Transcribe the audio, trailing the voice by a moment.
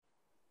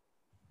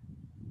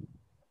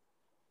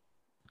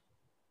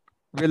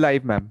We're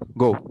live, ma'am.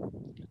 Go.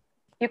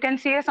 You can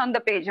see us on the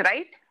page,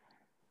 right?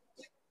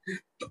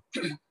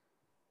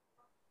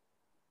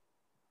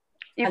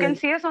 You can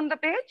see us on the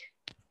page?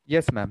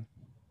 Yes, ma'am.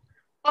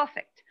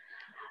 Perfect.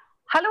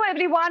 Hello,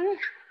 everyone.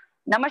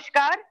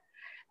 Namaskar.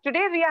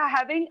 Today we are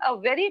having a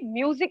very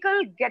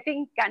musical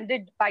Getting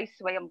Candid by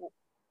Swayambhu.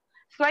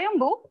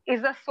 Swayambhu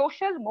is a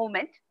social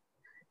movement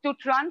to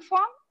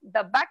transform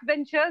the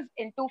backbenchers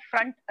into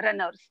front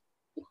runners.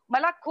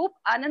 मला खूप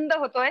आनंद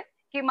होतोय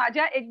की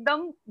माझ्या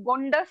एकदम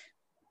गोंडस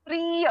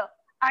प्रिय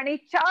आणि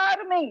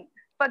charming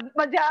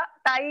Padmaja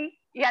ताई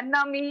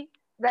यांना मी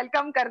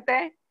वेलकम करते.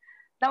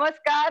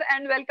 नमस्कार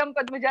अँड वेलकम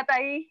पद्मजा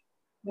ताई.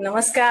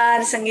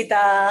 नमस्कार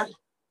संगीता.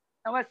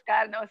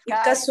 नमस्कार. नमस्कार.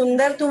 इतका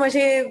सुंदर तू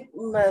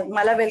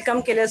मला वेलकम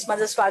केलंस,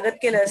 माझं स्वागत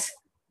केलंस.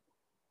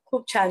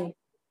 खूप छान.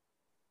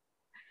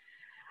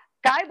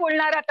 काय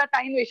बोलणार आता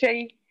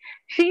ताईंविषयी.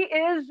 She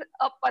is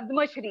a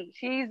Padma Shri.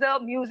 She is a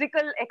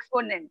musical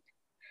exponent.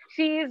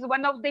 She is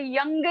one of the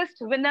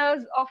youngest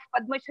winners of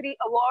Padma Shri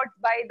awards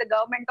by the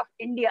government of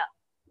India.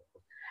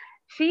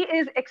 She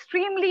is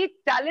extremely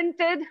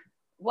talented,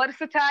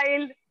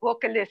 versatile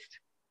vocalist.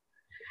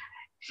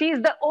 She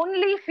is the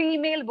only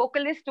female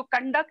vocalist to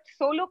conduct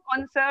solo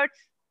concerts,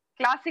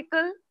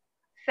 classical,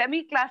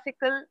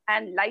 semi-classical,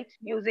 and light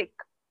music.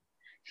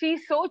 She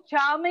is so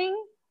charming,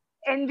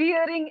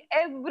 endearing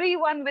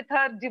everyone with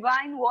her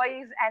divine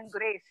voice and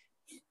grace.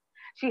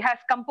 She has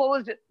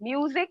composed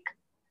music,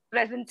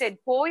 presented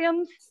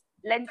poems,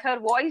 lent her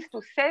voice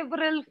to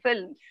several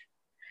films.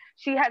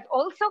 She has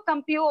also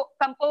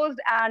composed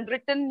and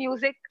written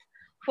music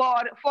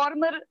for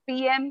former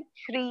PM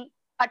Shri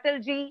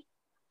Atalji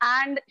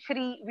and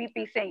Shri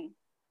VP Singh.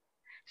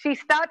 She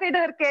started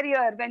her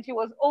career when she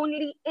was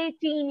only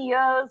 18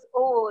 years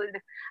old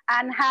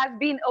and has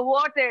been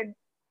awarded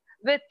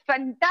with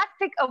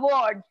fantastic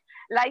awards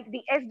like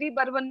the S.D.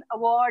 Burman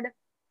Award,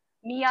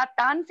 Mia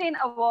Tansen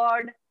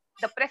Award,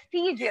 the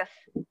prestigious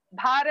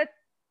Bharat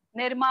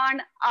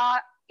Nirman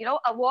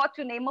award,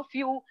 to name a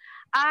few.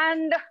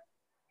 And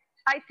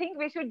I think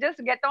we should just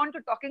get on to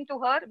talking to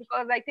her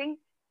because I think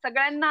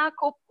सगळ्यांना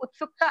खूप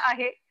उत्सुकता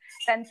आहे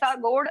त्यांचा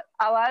गोड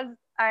आवाज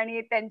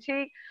आणि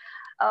त्यांची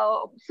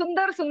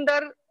सुंदर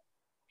सुंदर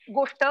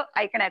गोष्ट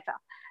ऐकण्याचा.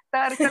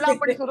 तर चला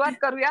आपण सुरुवात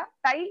करूया.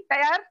 ताई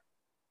तयार?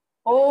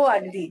 हो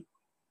अगदी.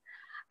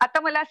 आता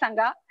मला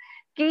सांगा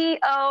की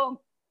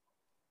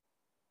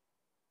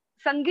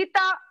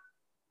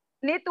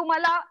संगीताने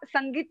तुम्हाला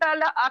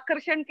संगीताला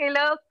आकर्षण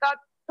केलं का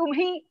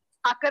तुम्ही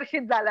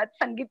आकर्षित झालात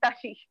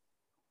संगीताशी?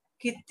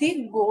 किती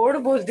गोड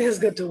बोलतेस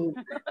ग तू.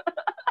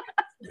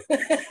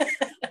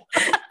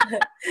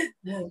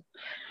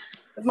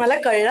 मला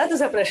कळला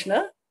तुझा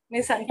प्रश्न.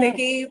 मी सांगते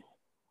की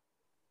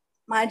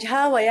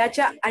माझ्या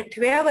वयाच्या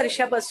 8व्या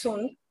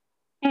वर्षापासून,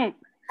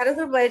 खरं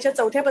तर वयाच्या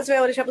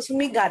 4-5व्या वर्षापासून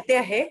मी गाते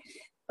आहे.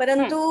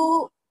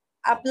 परंतु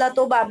आपला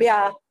तो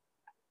बाब्या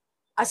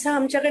असं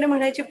आमच्याकडे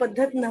म्हणायची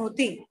पद्धत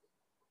नव्हती.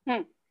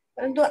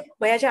 परंतु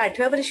वयाच्या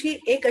 8व्या वर्षी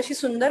एक अशी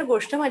सुंदर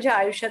गोष्ट माझ्या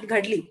आयुष्यात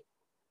घडली.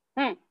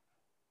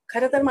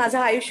 खरं तर माझं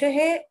आयुष्य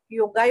हे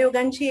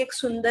योगायोगांची एक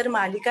सुंदर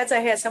मालिकाच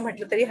आहे असं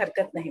म्हटलं तरी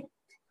हरकत नाही.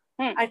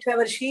 8व्या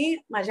वर्षी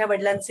माझ्या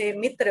वडिलांचे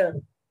मित्र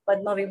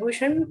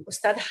पद्मविभूषण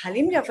उस्ताद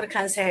हालिम जाफर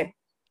खान साहेब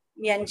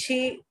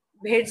यांची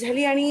भेट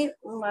झाली आणि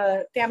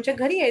ते आमच्या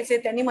घरी यायचे.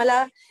 त्यांनी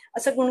मला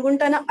असं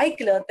गुणगुणताना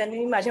ऐकलं.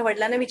 त्यांनी माझ्या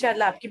वडिलांना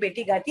विचारलं, आपकी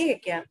बेटी गाती है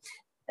क्या?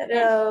 तर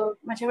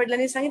माझ्या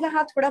वडिलांनी सांगितलं,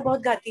 हा थोडा बहुत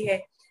गाती है.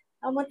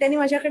 मग त्यांनी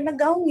माझ्याकडनं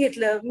गाऊन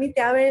घेतलं. मी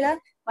त्यावेळेला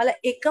मला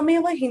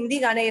एकमेव हिंदी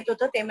गाणं येत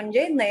होतं, ते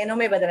म्हणजे नयनों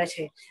में बदरा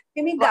छे.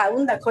 ते मी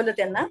गाऊन दाखवलं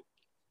त्यांना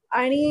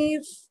आणि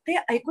ते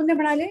ऐकून ते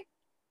म्हणाले,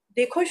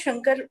 देखो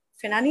शंकर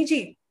फिनानी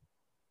जी,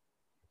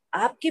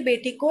 आपकी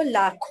बेटी को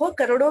लाखों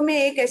करोड़ों में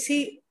एक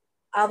ऐसी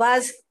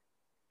आवाज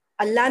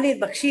अल्लाह ने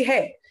बख्शी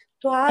है,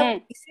 तो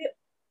आप इसे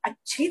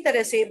अच्छी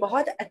तरह से,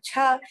 बहुत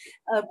अच्छा,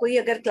 कोई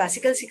अगर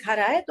क्लासिकल सिखा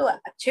रहा है तो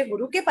अच्छे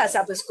गुरु के पास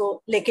आप इसको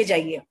लेके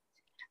जाइए.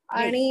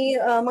 आणि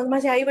मग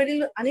माझे आई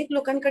वडील अनेक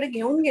लोकांकडे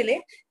घेऊन गेले.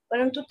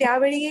 परंतु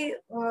त्यावेळी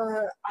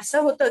असं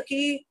होतं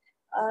की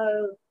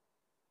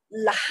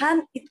लहान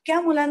इतक्या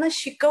मुलांना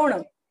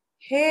शिकवणं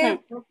हे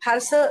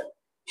फारसं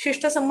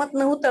शिष्टसंमत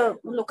नव्हतं,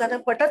 लोकांना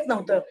पटत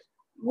नव्हतं,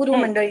 गुरु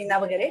मंडळींना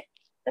वगैरे.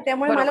 तर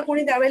त्यामुळे मला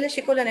कोणी त्यावेळेला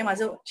शिकवलं नाही.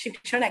 माझं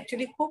शिक्षण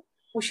ऍक्च्युली खूप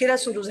उशिरा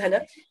सुरू झालं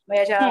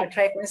वयाच्या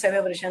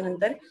 18-19व्या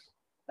वर्षानंतर.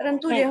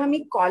 परंतु जेव्हा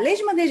मी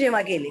कॉलेजमध्ये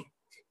जेव्हा गेले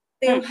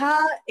तेव्हा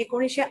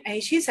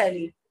 1980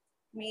 साली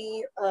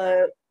मी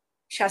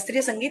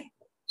शास्त्रीय संगीत,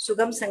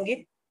 सुगम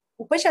संगीत,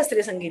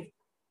 उपशास्त्रीय संगीत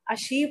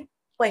अशी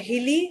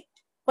पहिली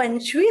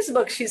 25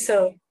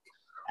 बक्षिसं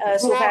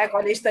सोफिया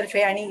कॉलेज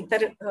तर्फे आणि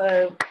इतर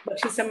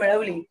बक्षिसं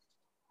मिळवली.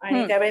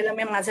 आणि त्यावेळेला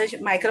मी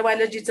माझं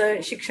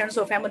मायक्रोबायोलॉजीचं शिक्षण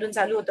सोफ्यामधून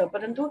चालू होतं.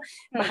 परंतु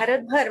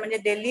भारतभर म्हणजे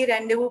दिल्ली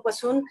रँडेव्हू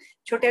पासून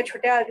छोट्या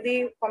छोट्या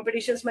अगदी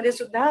कॉम्पिटिशन्स मध्ये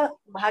सुद्धा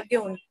भाग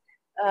घेऊन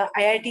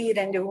IIT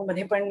रँडेव्हू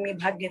मध्ये पण मी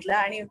भाग घेतला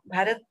आणि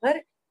भारतभर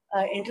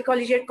इंटर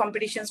कॉलेजिएट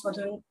कॉम्पिटिशन्स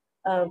मधून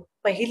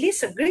पहिली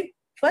सगळी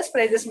फर्स्ट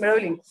प्राइजेस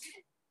मिळवली.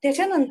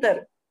 त्याच्यानंतर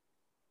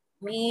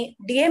मी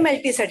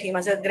DMLT साठी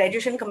माझं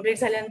ग्रॅज्युएशन कम्प्लीट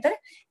झाल्यानंतर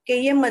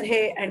KEM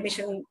मध्ये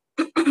ऍडमिशन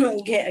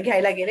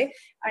घ्यायला गेले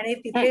आणि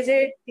तिथे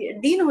जे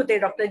डीन होते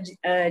डॉक्टर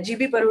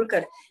GB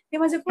परुळकर, ते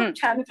माझे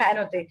खूप छान फॅन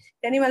होते.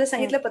 त्यांनी मला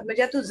सांगितलं,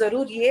 पद्मजा तू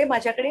जरूर ये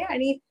माझ्याकडे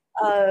आणि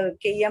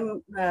KEM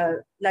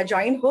ला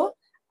जॉईन हो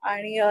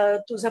आणि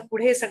तुझं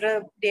पुढे सगळं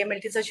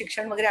DMLTचं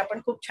शिक्षण वगैरे आपण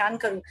खूप छान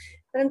करू.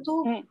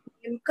 परंतु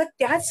नेमकं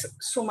त्याच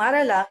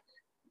सुमाराला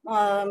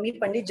मी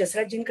पंडित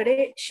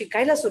जसराजजींकडे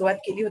शिकायला सुरुवात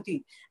केली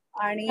होती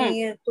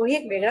आणि तोही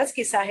एक वेगळाच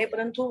किस्सा आहे,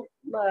 परंतु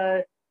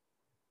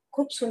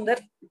खूप सुंदर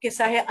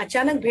किस्सा आहे.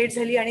 अचानक भेट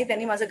झाली आणि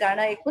त्यांनी माझं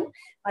गाणं ऐकून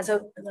माझं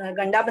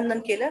गंडाबंधन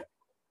केलं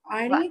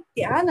आणि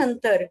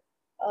त्यानंतर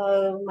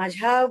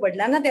माझ्या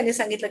वडिलांना त्यांनी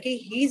सांगितलं की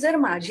ही जर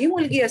माझी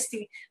मुलगी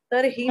असती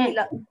तर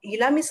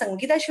हिला मी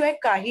संगीताशिवाय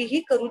काहीही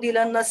करू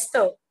दिलं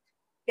नसतं.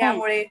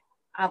 त्यामुळे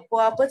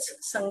आपोआपच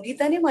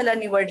संगीताने मला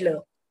निवडलं.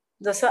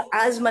 जसं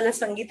आज मला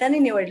संगीताने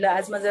निवडलं.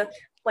 आज माझं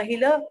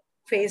पहिलं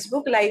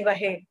फेसबुक लाईव्ह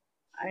आहे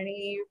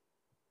आणि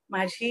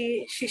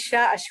माझी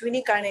शिष्या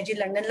अश्विनी काणे जी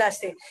लंडनला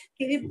असते,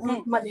 ती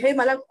मध्ये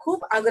मला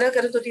खूप आग्रह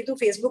करत होती तू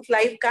फेसबुक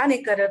लाईव्ह का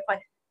नाही करत,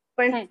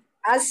 पण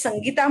आज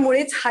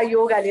संगीतामुळेच हा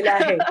योग आलेला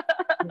आहे.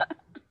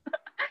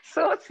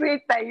 सो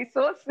स्वीट ताई,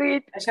 सो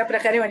स्वीट. अशा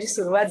प्रकारे माझी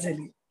सुरुवात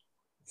झाली.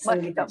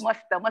 मस्त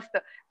मस्त मस्त.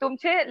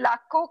 तुमचे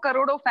लाखो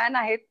करोडो फॅन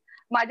आहेत.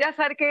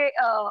 माझ्यासारखे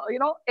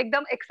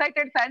एकदम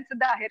एक्साइटेड फॅन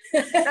सुद्धा आहेत.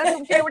 तर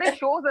तुमचे एवढे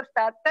शोज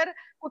असतात, तर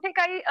कुठे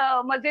काही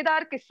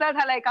मजेदार किस्सा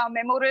झालाय का,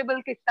 मेमोरेबल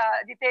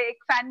किस्सा, जिथे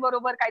एक फॅन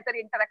बरोबर काहीतरी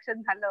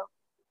इंटरॅक्शन झालं?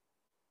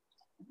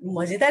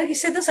 मजेदार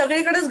किस्से तर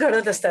सगळीकडेच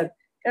घडत असतात,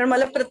 कारण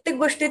मला प्रत्येक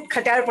गोष्टीत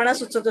खट्याळपणा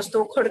सुचत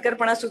असतो,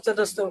 खोडकरपणा सुचत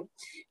असतो.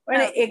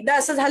 पण एकदा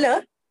असं झालं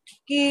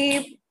की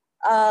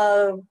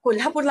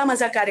कोल्हापूरला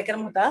माझा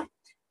कार्यक्रम होता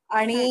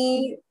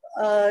आणि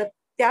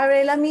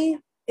त्यावेळेला मी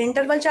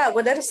इंटरव्हलच्या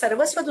अगोदर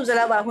सर्वस्व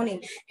तुझला वाहुनी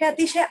हे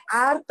अतिशय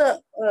आर्त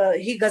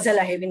ही गझल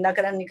आहे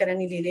विंदाकरांनी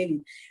लिहिलेली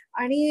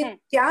आणि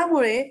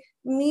त्यामुळे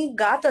मी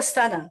गात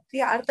असताना, ती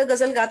आर्त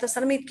गझल गात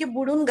असताना मी इतकी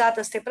बुडून गात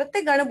असते,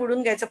 प्रत्येक गाणं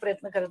बुडून गायचा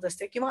प्रयत्न करत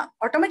असते किंवा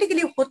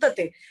ऑटोमॅटिकली होतं,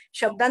 ते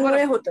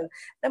शब्दांमुळे होतं.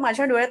 तर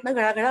माझ्या डोळ्यातनं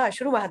घळाघळा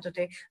अश्रू वाहत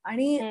होते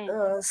आणि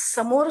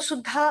समोर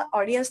सुद्धा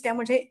ऑडियन्स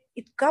त्यामध्ये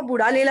इतका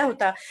बुडालेला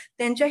होता,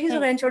 त्यांच्याही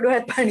सगळ्यांच्या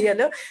डोळ्यात पाणी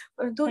आलं.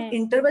 परंतु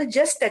इंटरव्हल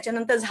जस्ट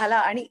त्याच्यानंतर झाला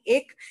आणि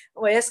एक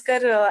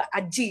वयस्कर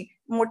आजी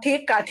मोठी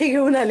एक काठी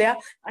घेऊन आल्या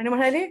आणि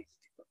म्हणाले,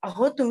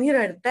 अहो तुम्ही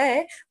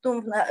रडताय,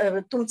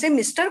 तुमचे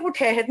मिस्टर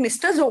कुठे आहेत,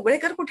 मिस्टर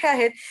जोगळेकर कुठे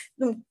आहेत,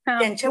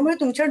 त्यांच्यामुळे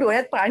तुमच्या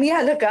डोळ्यात पाणी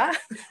आलं का?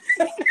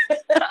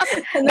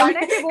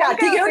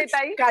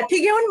 काठी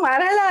घेऊन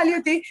मारायला आली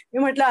होती. मी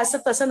म्हटलं असं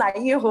तसं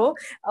नाहीये हो,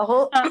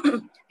 अहो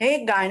हे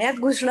गाण्यात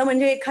घुसणं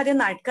म्हणजे एखाद्या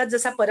नाटकात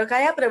जसा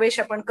परकाया प्रवेश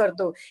आपण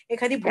करतो,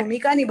 एखादी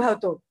भूमिका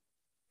निभावतो,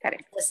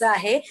 असं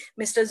आहे.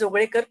 मिस्टर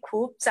जोगळेकर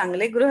खूप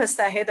चांगले गृहस्थ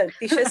आहेत,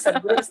 अतिशय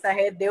सद्गृहस्थ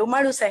आहेत,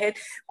 देवमाणूस आहेत.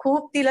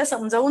 खूप तिला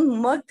समजावून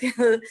मग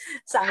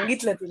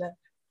सांगितलं तिला.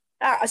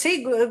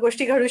 अशाही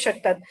गोष्टी घडू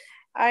शकतात.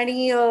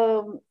 आणि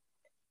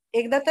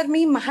एकदा तर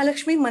मी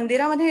महालक्ष्मी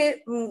मंदिरामध्ये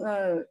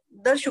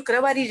दर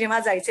शुक्रवारी जेव्हा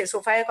जायचे,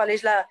 सोफाया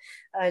कॉलेजला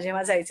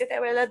जेव्हा जायचे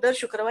त्यावेळेला दर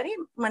शुक्रवारी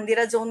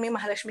मंदिरात जाऊन मी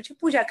महालक्ष्मीची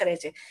पूजा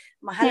करायचे.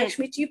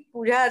 महालक्ष्मीची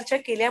पूजा अर्चा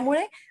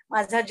केल्यामुळे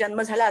माझा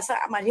जन्म झाला असं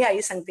माझी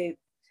आई सांगते.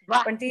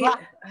 पण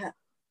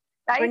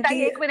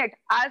ती एक मिनिट,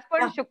 आज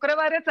पण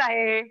शुक्रवारच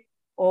आहे,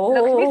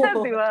 लक्ष्मीचाच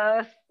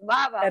दिवस.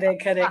 खरे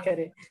खरे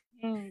खरे.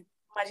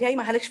 माझी आई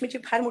महालक्ष्मीची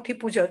फार मोठी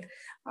पूजक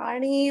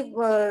आणि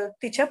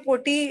तिच्या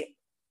पोटी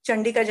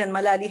चंडिका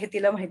जन्माला आली हे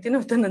तिला माहिती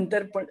नव्हतं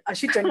नंतर, पण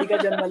अशी चंडिका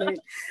जन्माला येईल.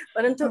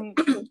 परंतु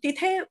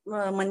तिथे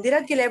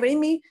मंदिरात गेल्यावेळी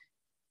मी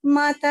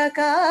माता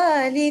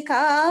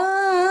कालिका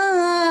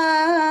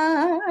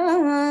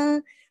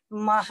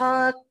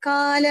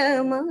महाकाल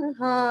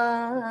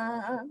महाराणी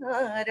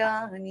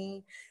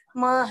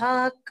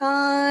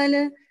महाकाल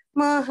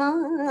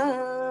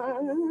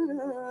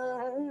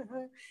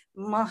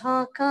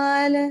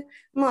महाकाल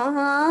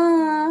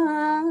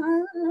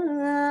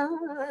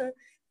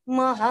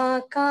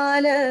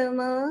महाकाल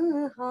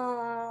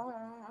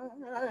महाराणी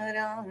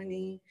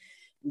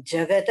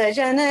जगत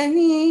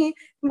जननी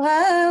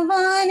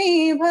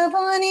भवानी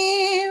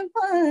भवानी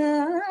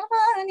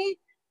भवानी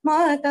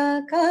माता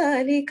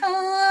कालिका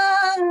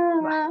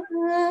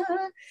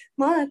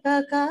माता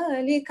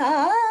कालिका,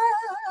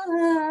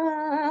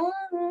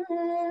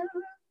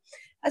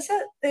 असं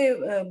ते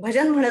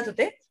भजन म्हणत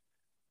होते.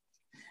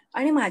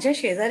 आणि माझ्या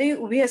शेजारी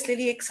उभी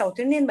असलेली एक साऊथ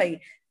इंडियन बाई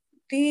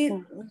ती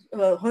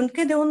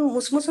हुंदके देऊन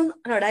मुसमुसून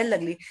रडायला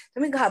लागली.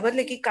 तर मी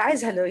घाबरले की काय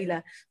झालं हिला,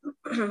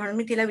 म्हणून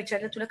मी तिला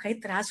विचारलं तुला काही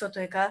त्रास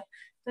होतोय का?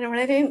 तर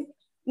म्हणाले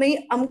नहीं,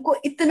 हमको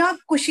इतना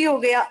खुशी हो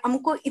गया,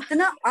 हमको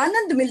इतना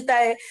आनंद मिलता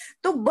है,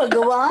 तो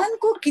भगवान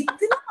को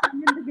कितना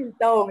आनंद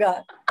मिलता होगा.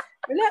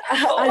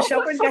 अशा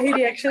पण काही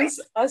रिॲक्शन्स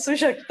असू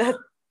शकतात.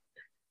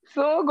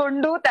 सो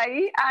गुंडू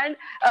ताई, अँड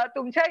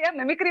तुमच्या या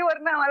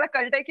मिमिक्रीवरनं आम्हाला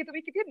कळतंय की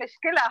तुम्ही किती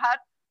निष्किल आहात.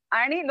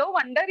 आणि no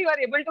wonder you are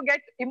able to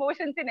get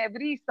emotions in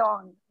every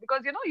song,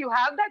 because you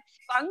have that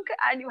spunk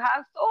and you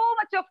have so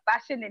much of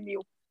passion in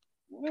you.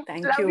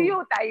 Love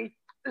you ताई,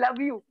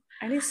 लव्ह यू.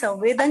 आणि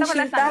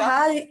संवेदनशीलता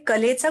हा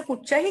कलेचा,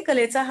 कुठच्याही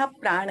कलेचा हा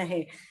प्राण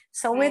आहे.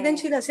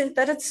 संवेदनशील असेल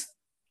तरच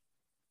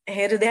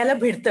हे हृदयाला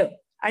भिडतं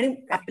आणि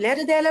आपल्या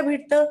हृदयाला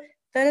भेटतं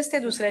तरच ते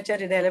दुसऱ्याच्या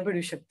हृदयाला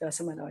भिडू शकतं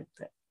असं मला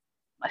वाटतं.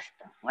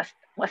 मस्त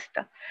मस्त मस्त.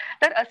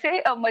 तर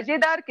असे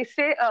मजेदार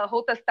किस्से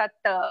होत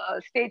असतात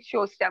स्टेज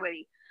शोजच्या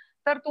वेळी.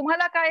 तर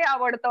तुम्हाला काय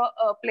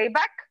आवडतं,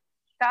 प्लेबॅक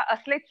का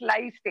असलेच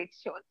live stage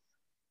shows?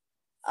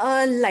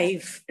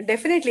 Live,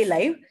 definitely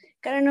live.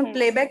 कारण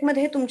प्लेबॅक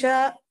मध्ये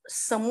तुमच्या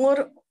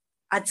समोर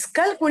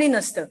आजकाल कोणी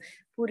नसतं.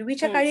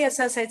 पूर्वीच्या काळी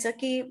असं असायचं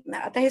की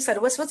आता हे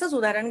सर्वस्वच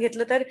उदाहरण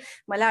घेतलं तर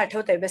मला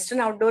आठवतंय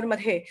वेस्टर्न आउटडोअर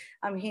मध्ये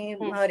आम्ही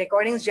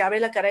रेकॉर्डिंग ज्या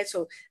वेळेला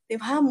करायचो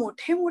तेव्हा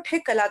मोठे मोठे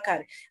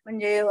कलाकार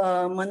म्हणजे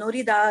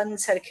मनोरी दान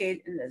सारखे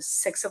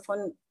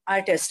सॅक्सोफोन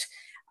आर्टिस्ट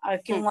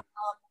किंवा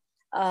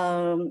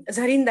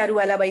झरीन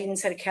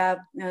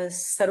दारूवालाबाईंसारख्या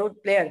सरोद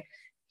प्लेयर,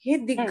 हे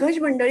दिग्गज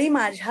मंडळी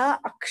माझ्या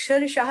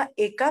अक्षरशः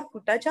 1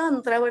 फुटाच्या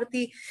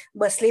अंतरावरती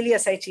बसलेली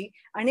असायची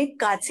आणि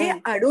काचे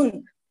आडून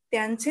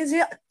त्यांचे जे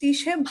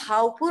अतिशय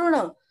भावपूर्ण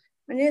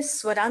म्हणजे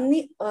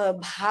स्वरांनी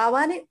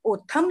भावाने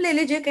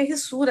ओथंबलेले जे काही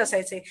सूर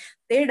असायचे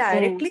ते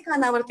डायरेक्टली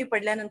कानावरती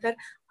पडल्यानंतर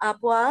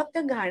आपोआप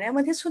त्या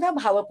गाण्यामध्ये सुद्धा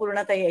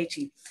भावपूर्णता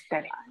यायची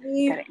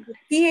आणि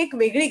ती एक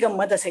वेगळी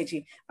गंमत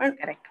असायची. पण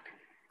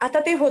आता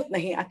ते होत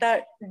नाही. आता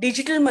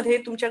डिजिटल मध्ये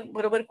तुमच्या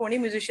बरोबर कोणी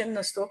म्युझिशियन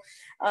नसतो,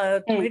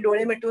 तुम्ही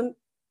डोळे मिटून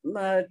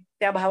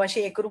त्या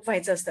भावाशी एकरूप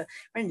व्हायचं असतं.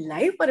 पण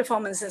लाईव्ह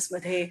परफॉर्मन्सेस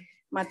मध्ये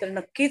मात्र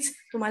नक्कीच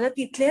तुम्हाला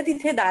तिथल्या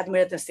तिथे दाद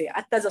मिळत असते.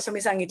 आता जसं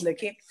मी सांगितलं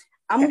की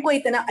हमको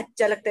इतना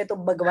अच्छा लगता है तो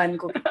भगवान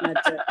को कितना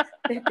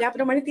अच्छा,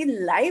 त्याप्रमाणे ती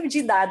लाईव्ह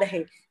जी दाद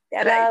आहे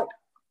त्याला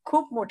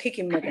खूप मोठी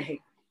किंमत आहे.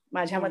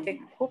 माझ्या मते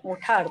खूप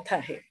मोठा अर्थ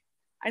आहे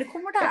आणि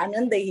खूप मोठा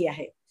आनंदही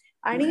आहे.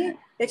 आणि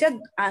त्याच्या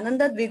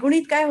आनंदात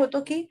द्विगुणित काय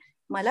होतो की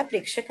मला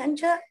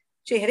प्रेक्षकांच्या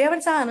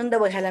चेहऱ्यावरचा आनंद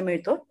बघायला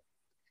मिळतो.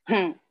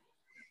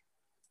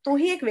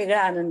 तोही एक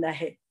वेगळा आनंद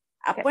आहे.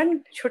 आपण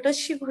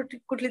छोटीशी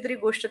कुठली तरी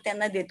गोष्ट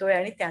त्यांना देतोय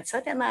आणि त्याचा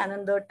त्यांना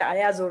आनंद,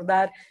 टाळ्या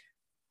जोरदार,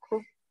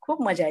 खूप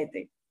खूप मजा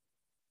येते.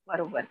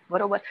 बरोबर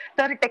बरोबर.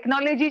 तर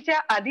टेक्नॉलॉजीच्या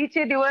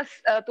आधीचे दिवस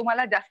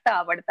तुम्हाला जास्त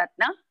आवडतात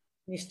ना?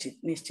 निश्चित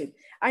निश्चित.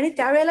 आणि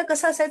त्यावेळेला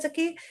कसं असायचं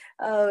की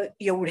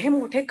एवढे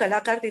मोठे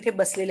कलाकार तिथे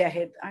बसलेले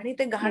आहेत आणि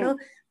ते गाणं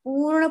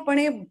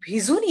पूर्णपणे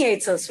भिजून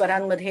यायचं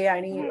स्वरांमध्ये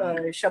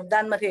आणि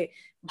शब्दांमध्ये,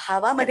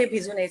 भावामध्ये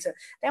भिजून यायचं.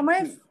 त्यामुळे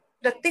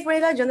प्रत्येक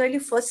वेळेला जनरली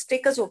फर्स्ट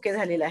टेकच ओके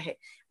झालेला आहे.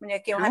 म्हणजे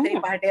केव्हा तरी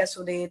पहाटे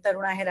असू दे,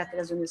 तरुण आहे रात्र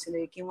अजून असू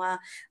दे, किंवा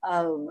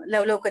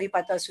लवलवकरी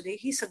पाता असू दे,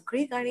 ही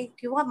सगळी गाणी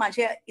किंवा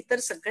माझ्या इतर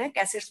सगळ्या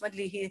कॅसेट्स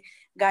मधली ही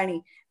गाणी,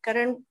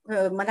 कारण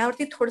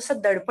मनावरती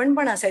थोडंसं दडपण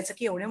पण असायचं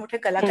की एवढे मोठे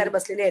कलाकार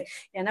बसलेले आहेत,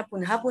 यांना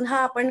पुन्हा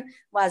पुन्हा आपण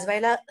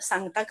वाजवायला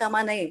सांगता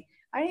कामा नये.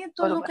 आणि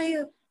तो जो काही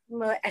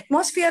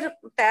ऍटमॉस्फिअर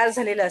तयार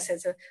झालेला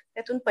असायचं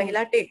त्यातून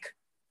पहिला टेक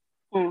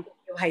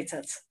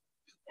व्हायचाच.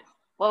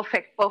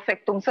 Perfect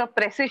perfect. तुमचं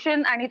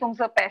प्रेसिशन आणि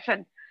तुमचं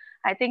passion,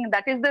 I think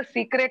that is the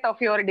secret of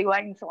your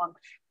divine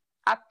songs.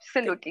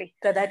 Absolutely.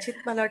 कदाचित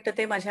मला वाटतं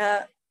ते माझ्या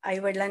आई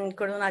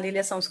वडिलांकडून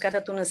आलेल्या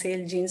संस्कारातून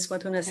असेल, जीन्स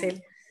मधून असेल.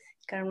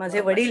 कारण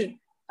माझे वडील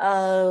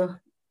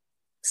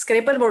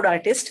स्क्रेपर बोर्ड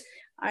आर्टिस्ट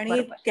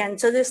आणि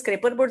त्यांचं जे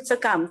स्क्रेपर बोर्डचं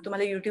काम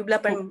तुम्हाला युट्यूबला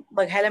पण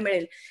बघायला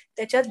मिळेल,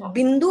 त्याच्यात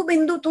बिंदू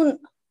बिंदूतून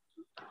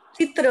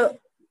चित्र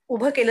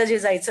उभं केलं जे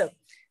जायचं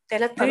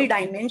त्याला 3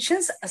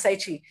 डायमेन्शन्स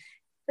असायची.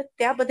 तर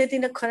त्या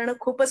पद्धतीनं करणं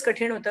खूपच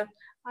कठीण होतं.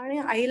 आणि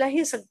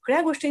आईलाही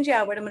सगळ्या गोष्टींची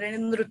आवड, म्हणजे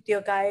नृत्य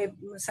काय,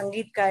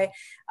 संगीत काय,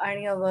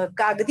 आणि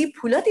कागदी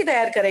फुलं ती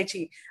तयार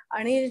करायची.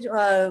 आणि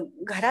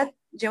घरात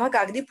जेव्हा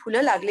कागदी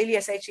फुलं लागलेली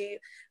असायची,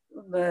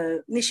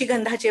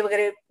 निशिगंधाचे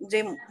वगैरे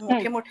जे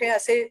मोठे मोठे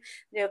असे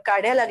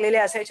काड्या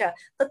लागलेल्या असायच्या,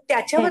 तर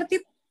त्याच्यावरती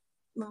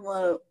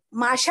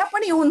माशा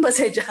पण येऊन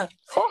बसायच्या.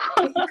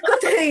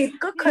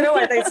 इतकं खरं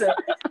वाटायचं.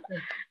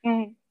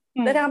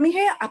 तर आम्ही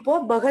हे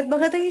आपोआप बघत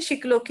बघतही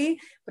शिकलो की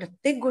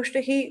प्रत्येक गोष्ट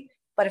ही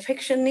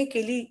परफेक्शनने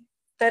केली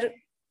तर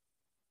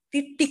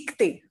ती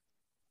टिकते.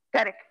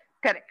 Correct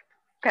correct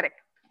correct.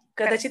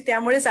 कदाचित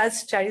त्यामुळेच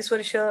आज 40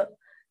 वर्ष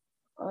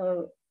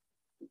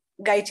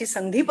गायची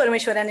संधी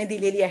परमेश्वराने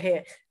दिलेली आहे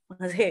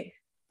माझे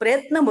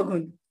प्रयत्न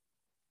बघून.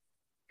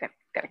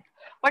 Correct correct.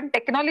 पण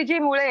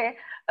टेक्नॉलॉजीमुळे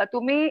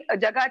तुम्ही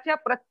जगाच्या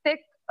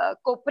प्रत्येक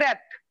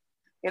कोपऱ्यात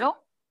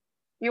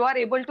you are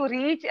able to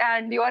reach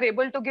and you are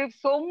able to give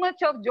so much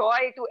of joy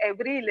to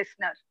every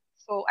listener.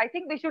 So I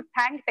think we should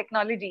thank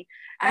technology.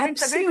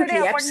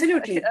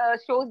 Absolutely.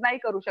 Shows नाही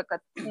करू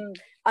शकत.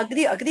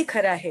 अगदी अगदी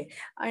खरं आहे.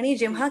 आणि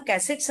जेव्हा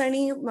कॅसेट्स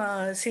आणि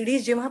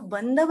सीडीज जेव्हा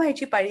बंद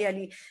व्हायची पाळी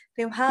आली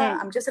तेव्हा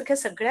आमच्यासारख्या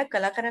सगळ्या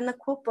कलाकारांना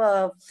खूप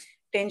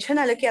टेन्शन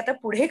आलं की आता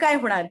पुढे काय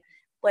होणार.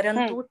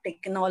 परंतु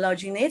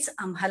टेक्नॉलॉजीनेच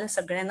आम्हाला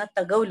सगळ्यांना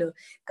तगवलं.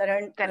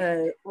 कारण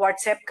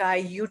व्हॉट्सअप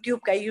काय,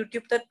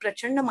 युट्यूब तर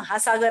प्रचंड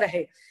महासागर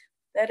आहे.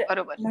 तर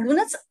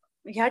म्हणूनच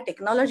ह्या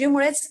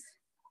टेक्नॉलॉजीमुळेच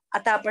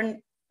आता आपण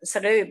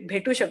सगळे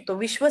भेटू शकतो.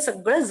 विश्व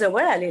सगळं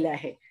जवळ आलेलं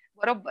आहे.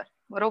 बरोबर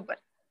बरोबर.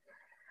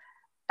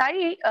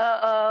 ताई,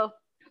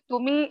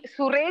 तुम्ही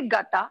सुरेख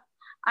गाता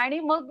आणि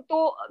मग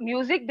तो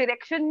म्युझिक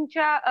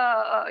डिरेक्शनच्या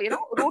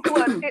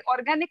रूटवर ते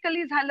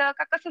ऑर्गॅनिकली झालं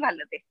का कसं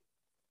झालं ते?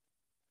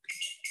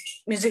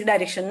 म्युझिक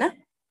डायरेक्शन ना?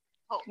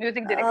 हो,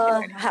 म्युझिक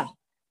डिरेक्शन. हा,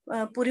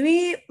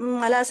 पूर्वी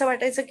मला असं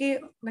वाटायचं की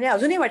म्हणजे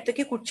अजूनही वाटतं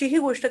की कुठचीही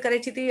गोष्ट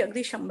करायची ती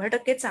अगदी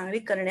 100% चांगली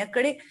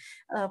करण्याकडे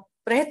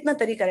प्रयत्न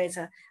तरी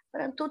करायचा.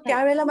 परंतु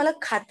त्यावेळेला मला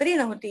खात्री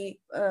नव्हती.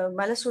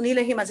 मला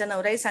सुनीलही, माझा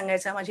नवराही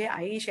सांगायचा, माझी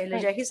आई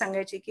शैलजाही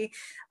सांगायची की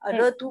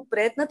अगं तू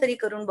प्रयत्न तरी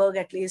करून बघ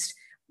ऍटलिस्ट.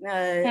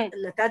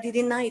 लता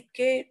दिदींना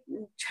इतके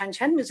छान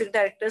छान म्युझिक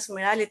डायरेक्टर्स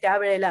मिळाले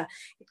त्यावेळेला,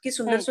 इतकी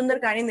सुंदर सुंदर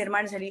गाणी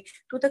निर्माण झाली.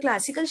 तू तर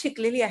क्लासिकल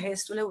शिकलेली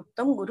आहेस, तुला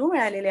उत्तम गुरु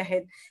मिळालेले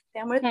आहेत,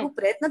 त्यामुळे तू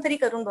प्रयत्न तरी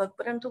करून बघ.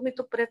 परंतु मी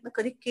तो प्रयत्न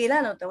कधी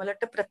केला नव्हता. मला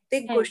वाटतं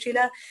प्रत्येक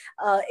गोष्टीला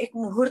एक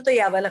मुहूर्त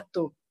यावा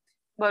लागतो.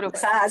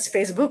 जसा आज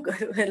फेसबुक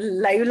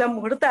लाईव्हला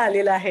मुहूर्त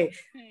आलेला आहे,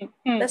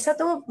 तसा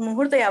तो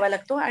मुहूर्त यावा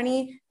लागतो.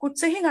 आणि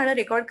कुठचंही गाणं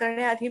रेकॉर्ड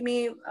करण्याआधी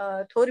मी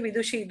थोर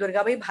विदुषी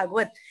दुर्गाबाई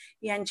भागवत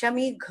यांच्या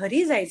मी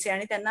घरी जायचे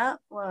आणि त्यांना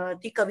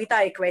ती कविता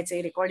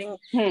ऐकवायचे. रेकॉर्डिंग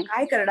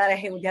काय करणार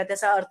आहे उद्या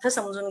त्याचा अर्थ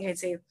समजून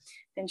घ्यायचे,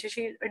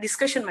 त्यांच्याशी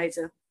डिस्कशन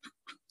व्हायचं.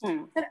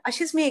 तर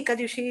अशीच मी एका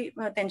दिवशी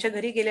त्यांच्या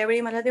घरी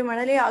गेल्यावेळी मला ते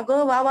म्हणाले,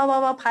 अगं वा वा वा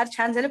वा, फार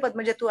छान झालं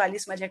पद्मजा, तू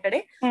आलीस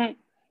माझ्याकडे.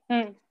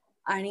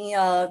 आणि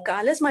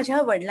कालच माझ्या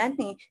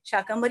वडिलांनी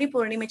शाकंभरी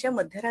पौर्णिमेच्या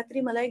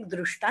मध्यरात्री मला एक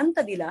दृष्टांत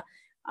दिला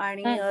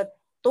आणि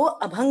तो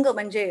अभंग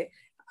म्हणजे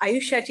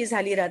आयुष्याची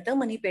झाली रात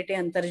मनी पेटे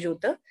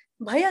अंतर्ज्योत,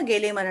 भय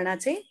गेले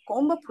मरणाचे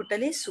कोंब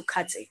फुटले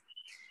सुखाचे.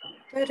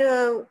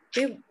 तर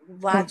ते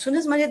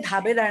वाचूनच माझे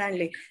धाबे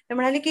दणाणले. ते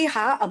म्हणाले की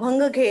हा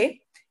अभंग घे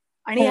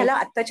आणि ह्याला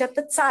आत्ताच्या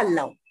आत्ता चाल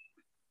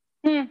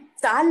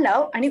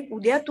लाव आणि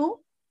उद्या तू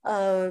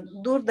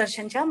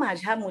दूरदर्शनच्या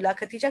माझ्या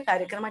मुलाखतीच्या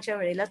कार्यक्रमाच्या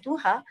वेळेला तू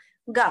हा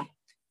गा.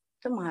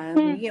 तर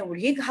मी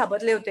एवढी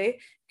घाबरले होते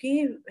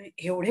की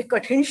एवढे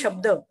कठीण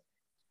शब्द,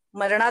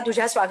 मरणा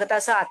तुझ्या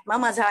स्वागताचा आत्मा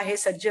माझा आहे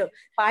सज्ज,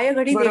 पाय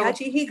घडी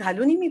देहाची ही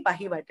घालूनही मी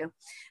पाही वाट.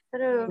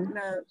 तर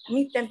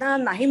मी त्यांना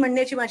नाही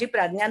म्हणण्याची माझी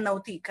प्राज्ञा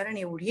नव्हती, कारण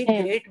एवढी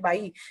ग्रेट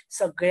बाई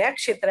सगळ्या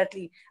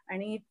क्षेत्रातली,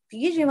 आणि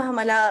ती जेव्हा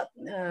मला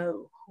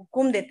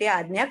हुकूम देते,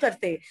 आज्ञा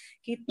करते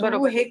की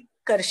तू हे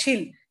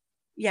करशील,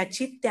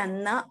 याची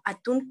त्यांना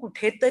आतून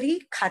कुठेतरी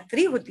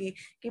खात्री होती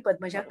की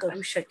पद्मजा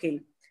करू शकेल,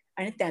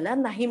 आणि त्याला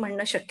नाही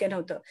म्हणणं शक्य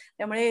नव्हतं.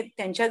 त्यामुळे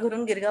त्यांच्या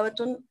घरून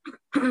गिरगावातून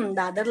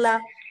दादरला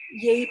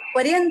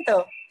येईपर्यंत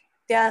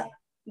त्या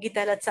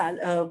गीताला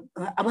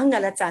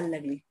अभंगाला चाल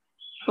लागली.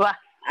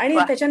 आणि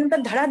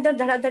त्याच्यानंतर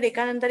धडाधड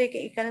एकानंतर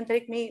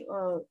एक मी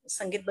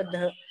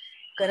संगीतबद्ध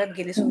करत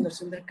गेले सुंदर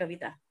सुंदर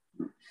कविता.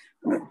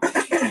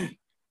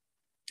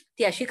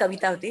 ती अशी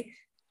कविता होती,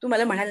 तू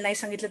मला म्हणायला नाही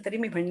सांगितलं तरी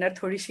मी म्हणणार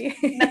थोडीशी.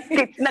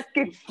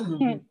 नक्कीच.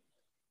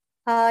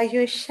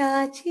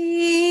 आयुष्याची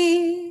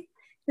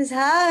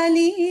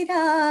झाली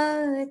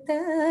रात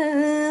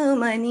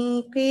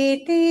मनी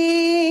पेटे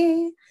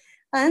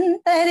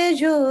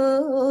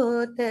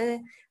अंतर्ज्योत,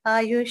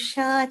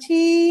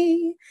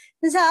 आयुष्याची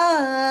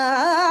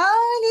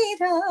झाली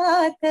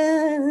रात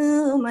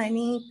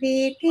मनी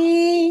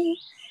पेटे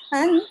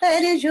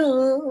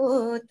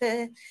अंतर्ज्योत,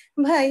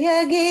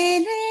 भय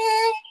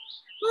गेले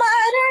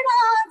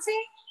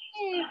मरणाचे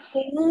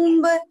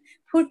कोंब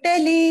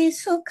फुटले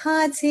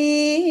सुखाचे,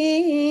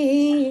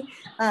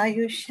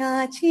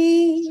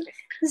 आयुष्याची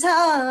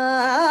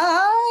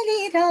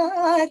झाली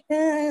रात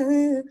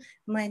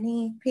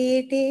मनी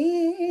पेटे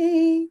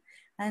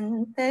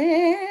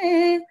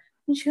अंतर्ज्योत.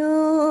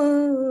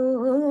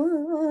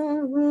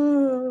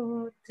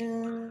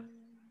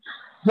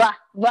 वा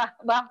वा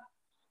वा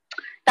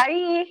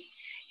ताई,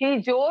 ही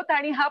ज्योत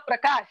आणि हा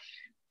प्रकाश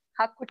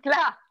हा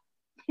कुठला?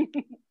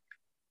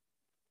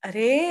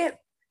 अरे,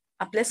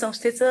 आपल्या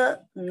संस्थेचं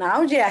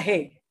नाव जे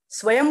आहे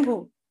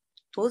स्वयंभू,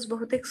 तोच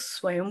बहुतेक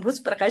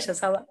स्वयंभूच प्रकाश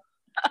असावा.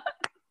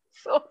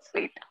 So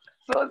sweet,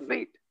 so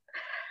sweet.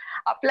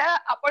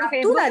 आपण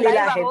फेसबुक लाईव्ह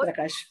आहोत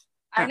प्रकाश,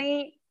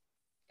 आणि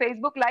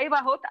फेसबुक लाईव्ह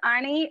आहोत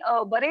आणि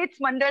बरेच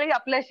मंडळी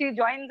आपल्याशी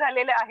जॉईन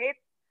झालेले आहेत.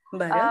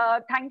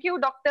 Thank you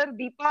doctor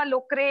Deepa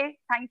Lokare,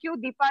 thank you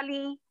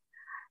Deepali,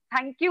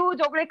 thank you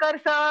Joglekar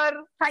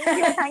sir,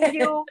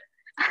 thank you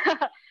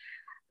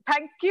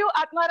thank you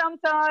Atmaram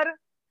sir.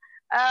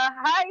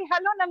 Hi,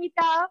 hello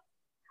Namita.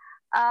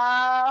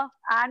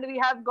 And we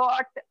have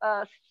got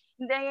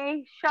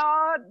Snesha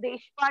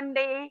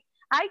Deshpande.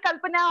 Hi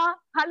Kalpana.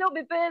 Hello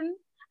Bipin.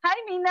 Hi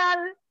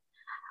Meenal.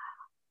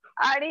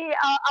 आणि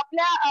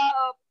आपल्या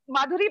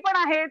माधुरी पण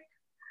आहेत,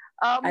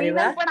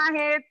 मीनल पण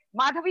आहेत,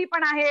 माधवी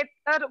पण आहेत.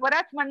 तर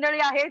बऱ्याच मंडळी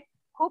आहेत.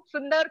 खूप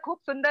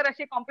सुंदर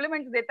असे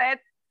कॉम्प्लिमेंट देत आहेत.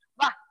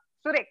 वा,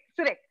 सुरेख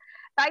सुरेख.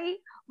 ताई,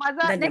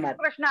 माझा नेक्स्ट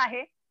प्रश्न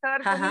आहे.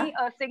 तर तुम्ही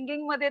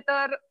सिंगिंग मध्ये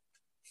तर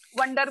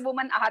वंडर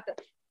वुमन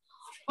आहातच,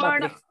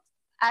 पण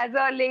ऍज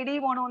अ लेडी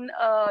म्हणून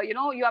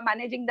you R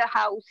managing the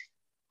house.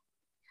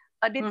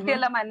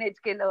 आदित्यला manage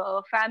केलं,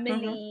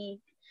 फॅमिली,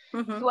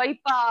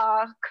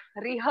 स्वयंपाक,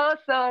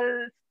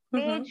 रिहर्सल,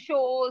 स्टेज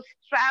शोज,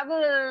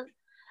 ट्रॅव्हल,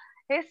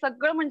 हे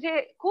सगळं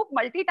म्हणजे खूप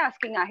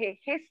मल्टीटास्किंग आहे.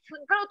 हे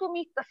सगळं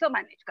तुम्ही कसं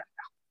मॅनेज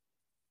करता?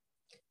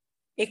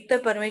 एक तर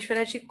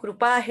परमेश्वराची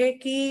कृपा आहे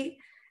की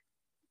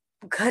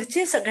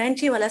घरचे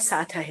सगळ्यांची मला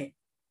साथ आहे.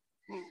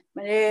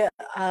 म्हणजे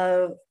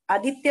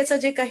आदित्यचं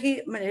जे काही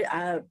म्हणजे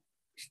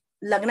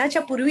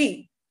लग्नाच्या पूर्वी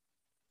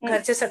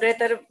घरचे सगळे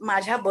तर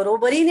माझ्या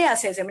बरोबरीने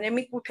असायचे. म्हणजे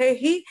मी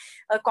कुठेही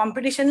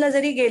कॉम्पिटिशनला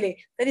जरी गेले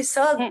तरी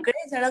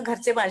सगळे जण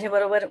घरचे माझ्या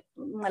बरोबर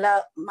मला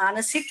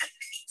मानसिक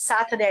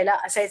साथ द्यायला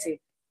असायचे.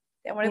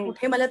 त्यामुळे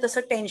कुठे मला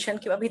तसं टेन्शन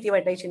किंवा भीती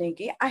वाटायची नाही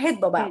की आहेत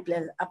बाबा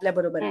आपल्या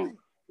बरोबर.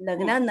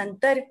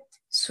 लग्नानंतर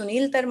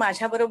सुनील तर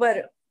माझ्या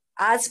बरोबर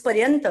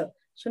आजपर्यंत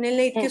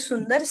सुनीलने इतकी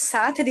सुंदर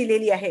साथ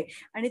दिलेली आहे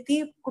आणि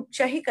ती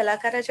कुठच्याही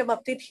कलाकाराच्या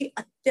बाबतीत ही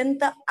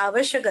अत्यंत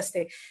आवश्यक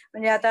असते.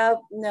 म्हणजे आता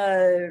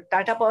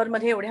टाटा पॉवर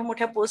मध्ये एवढ्या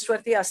मोठ्या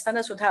पोस्टवरती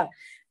असताना सुद्धा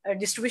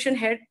डिस्ट्रीब्युशन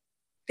हेड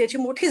त्याची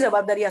मोठी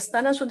जबाबदारी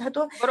असताना सुद्धा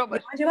तो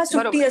जेव्हा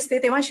सुट्टी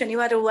असते तेव्हा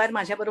शनिवार रविवार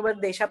माझ्या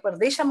बरोबर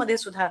परदेशामध्ये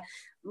सुद्धा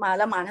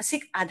मला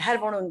मानसिक आधार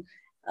म्हणून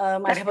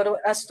माझ्या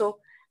बरोबर असतो.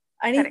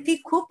 आणि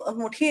ती खूप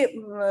मोठी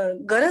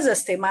गरज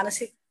असते.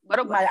 मानसिक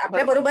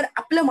आपल्या बरोबर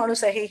आपलं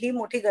माणूस आहे ही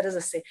मोठी गरज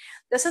असते.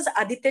 तसंच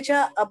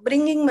आदित्यच्या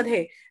अपब्रिंगिंग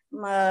मध्ये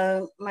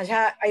माझ्या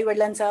आई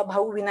वडिलांचा,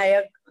 भाऊ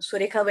विनायक,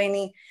 सुरेखा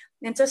वहिनी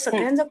यांचा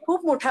सगळ्यांचा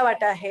खूप मोठा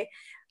वाटा आहे.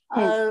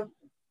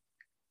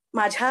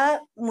 माझ्या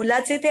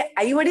मुलाचे ते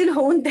आई वडील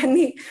होऊन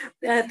त्यांनी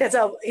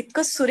त्याचं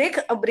इतकं सुरेख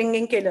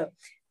अपब्रिंगिंग केलं.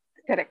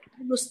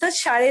 नुसतंच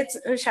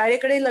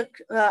शाळेकडे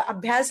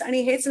अभ्यास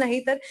आणि हेच नाही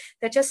तर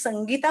त्याच्या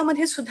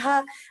संगीतामध्ये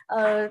सुद्धा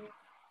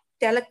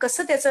त्याला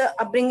कसं त्याचं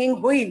अपब्रिंगिंग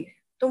होईल,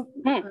 तो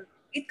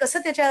कसं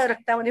त्याच्या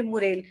रक्तामध्ये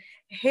मुरेल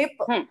हे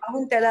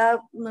पाहून त्याला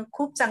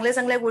खूप चांगल्या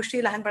चांगल्या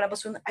गोष्टी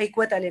लहानपणापासून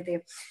ऐकवत आले ते.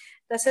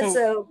 तसंच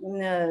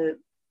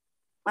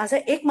माझं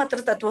एक मात्र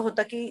तत्व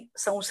होतं की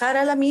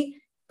संसाराला मी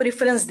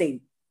प्रिफरन्स देईन.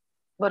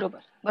 बरोबर.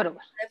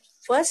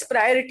 फर्स्ट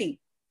प्रायोरिटी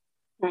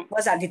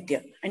वॉज आदित्य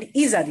आणि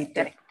इज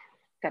आदित्य.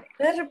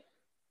 तर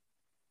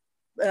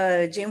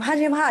जेव्हा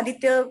जेव्हा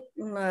आदित्य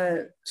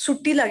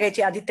सुट्टी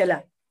लागायची, आदित्यला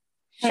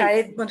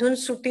शाळेमधून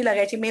सुट्टी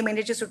लागायची, मे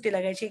महिन्याची सुट्टी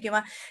लागायची किंवा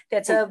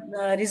त्याचा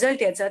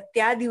रिझल्ट यायचा,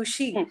 त्या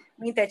दिवशी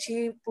मी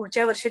त्याची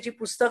पुढच्या वर्षाची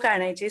पुस्तकं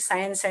आणायची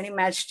सायन्स आणि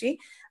मॅथ्सची.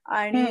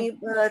 आणि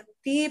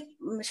ती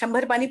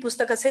 100 पानी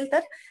पुस्तक असेल तर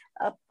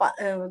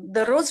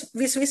दररोज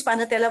 20-20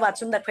 पानं त्याला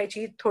वाचून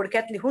दाखवायची,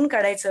 थोडक्यात लिहून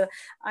काढायचं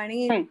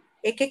आणि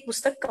एक एक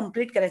पुस्तक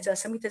कम्प्लीट करायचं.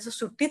 असं मी त्याचा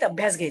सुट्टीत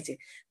अभ्यास घ्यायचे.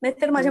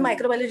 नाहीतर माझ्या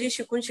मायक्रोबायोलॉजी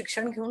शिकून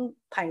शिक्षण घेऊन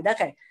फायदा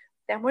काय.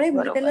 त्यामुळे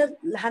मी त्याला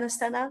लहान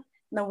असताना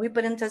 9वी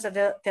पर्यंत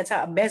त्याचा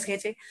अभ्यास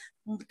घ्यायचे.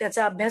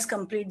 त्याचा अभ्यास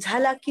कम्प्लीट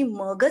झाला की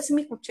मगच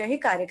मी कुठच्याही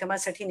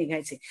कार्यक्रमासाठी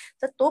निघायचे.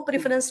 तर तो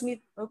प्रिफरन्स मी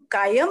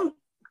कायम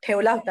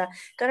ठेवला होता.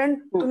 कारण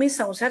तुम्ही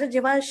संसार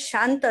जेव्हा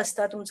शांत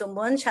असता, तुमचं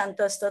मन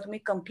शांत असतं, तुम्ही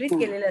कम्प्लीट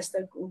केलेलं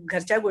असतं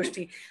घरच्या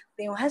गोष्टी,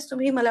 तेव्हाच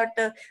तुम्ही मला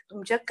वाटतं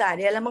तुमच्या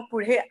कार्याला मग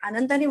पुढे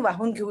आनंदाने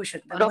वाहून घेऊ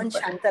शकता. मन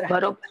शांत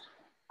राहतं.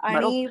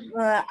 आणि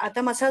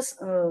आता माझा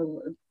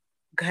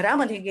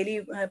घरामध्ये गेली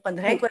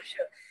 15-1 वर्ष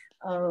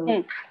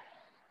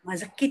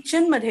माझं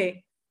किचन मध्ये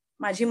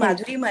माझी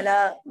माधुरी,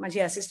 मला माझी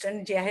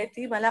असिस्टंट जी आहे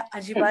ती मला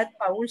अजिबात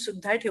पाऊल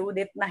सुद्धा ठेवू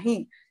देत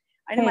नाही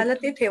आणि मला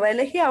ते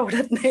ठेवायलाही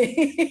आवडत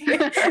नाही.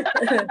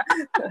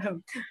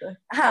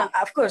 हा,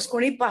 ऑफकोर्स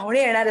कोणी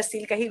पाहुणे येणार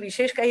असतील, काही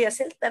विशेष काही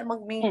असेल तर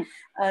मग मी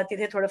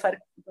तिथे थोडंफार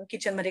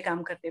किचन मध्ये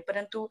काम करते.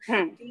 परंतु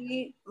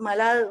ती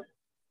मला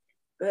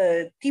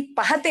ती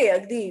पाहते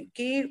अगदी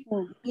की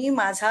मी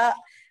माझा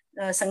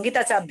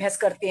संगीताचा अभ्यास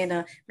करते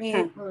ना, मी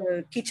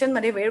किचन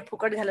मध्ये वेळ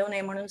फुकट घालवू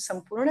नये म्हणून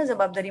संपूर्ण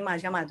जबाबदारी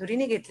माझ्या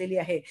माधुरीने घेतलेली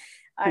आहे.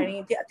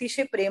 आणि ती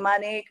अतिशय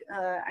प्रेमाने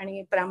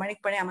आणि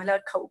प्रामाणिकपणे आम्हाला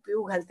खाऊ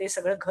पिऊ घालते,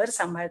 सगळं घर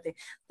सांभाळते.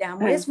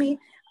 त्यामुळेच मी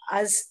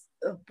आज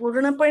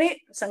पूर्णपणे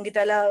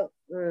संगीताला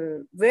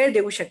वेळ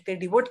देऊ शकते,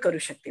 डिवोट करू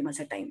शकते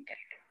माझा टाइम.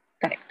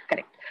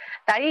 करेक्ट.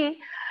 ताई,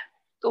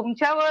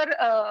 तुमच्यावर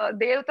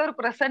देव तर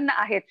प्रसन्न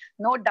आहेत,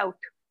 नो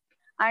डाऊट.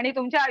 आणि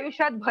तुमच्या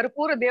आयुष्यात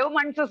भरपूर देव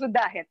माणसं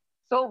सुद्धा आहेत.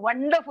 सो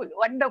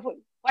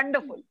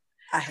वंडरफुल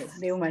आहे,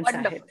 देव माणसं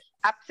आहेत.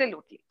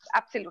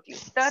 ऍब्सोल्युटली.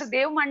 तर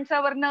देव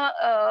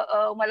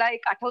माणसावरनं मला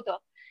एक आठवतं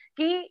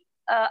की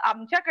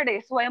आमच्याकडे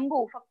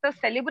स्वयंभू फक्त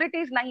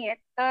सेलिब्रिटीज नाही आहेत,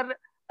 तर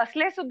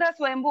असले सुद्धा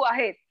स्वयंभू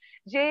आहेत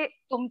जे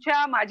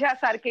तुमच्या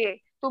माझ्यासारखे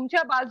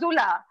तुमच्या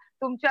बाजूला,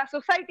 तुमच्या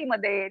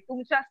सोसायटीमध्ये,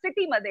 तुमच्या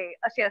सिटीमध्ये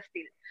असे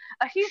असतील.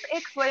 अशीच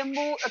एक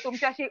स्वयंभू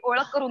तुमच्याशी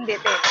ओळख करून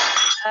देते.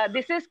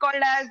 दिस इज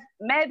कॉल्ड ॲज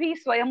मैं भी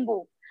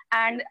Swayambhu,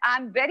 and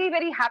I am very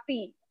very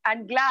happy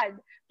and glad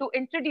to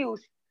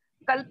introduce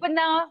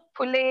Kalpana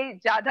Phule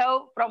Jadhav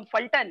from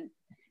Fulton.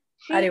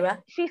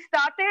 She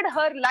started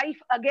her life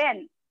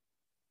again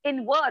in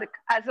work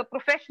as a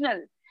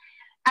professional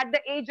at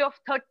the age of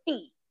 30.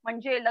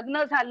 म्हणजे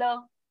लग्न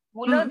झालं,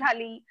 मुलं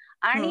झाली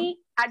आणि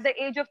at the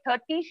age of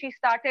 30 she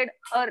started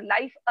her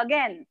life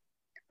again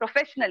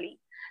professionally.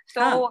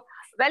 So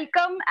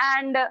welcome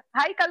and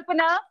hi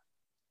Kalpana.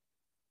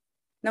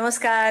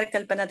 नमस्कार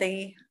कल्पना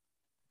ताई.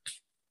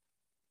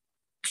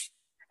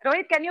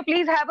 Rohit, can you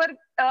please have our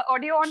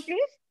audio on,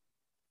 please?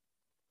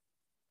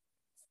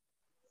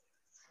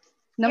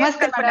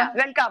 नमस्कार.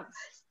 वेलकम.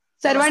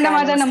 सर्वांना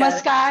माझा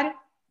नमस्कार.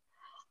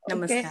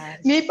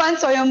 नमस्कार. मी पण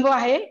स्वयंभू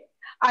आहे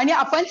आणि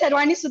आपण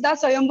सर्वांनी सुद्धा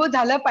स्वयंभू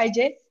झालं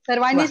पाहिजे.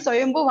 सर्वांनी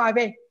स्वयंभू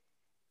व्हावे.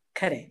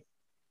 खरे.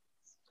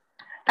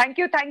 Thank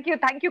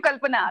you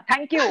Kalpana.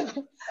 Thank you.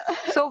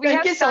 So we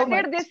have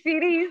started this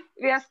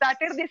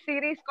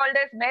series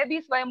called as Main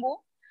Bhi Swayambhu.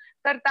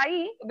 तर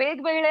ताई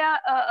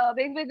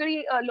वेगवेगळी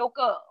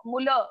लोक,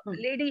 मुलं,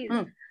 लेडीज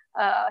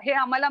हे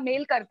आम्हाला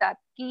मेल करतात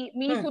की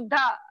मी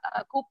सुद्धा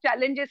खूप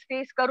चॅलेंजेस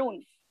फेस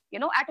करून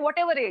at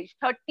whatever age,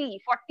 30,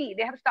 40,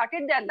 they have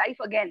started their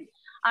life again.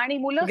 आणि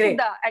मुलं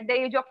सुद्धा at the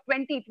age of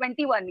 20,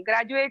 21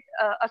 graduate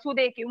असू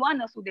दे किंवा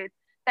नसू देत,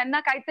 त्यांना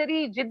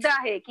काहीतरी जिद्द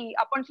आहे की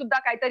आपण सुद्धा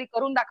काहीतरी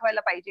करून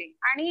दाखवायला पाहिजे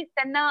आणि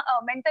त्यांना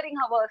मेंटरिंग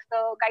हवं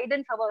असतं,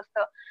 गायडन्स हवं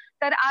असतं.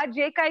 तर आज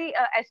जे काही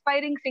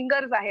एस्पायरिंग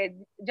सिंगर्स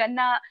आहेत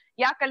ज्यांना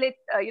या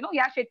कलेत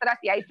या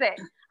क्षेत्रात यायचंय,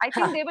 I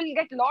think they will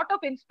get lot of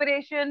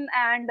inspiration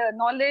and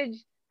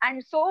knowledge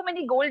and so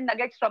many gold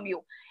nuggets from you.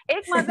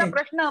 एक माझा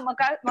प्रश्न,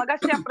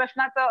 मगाच्या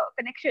प्रश्नाचं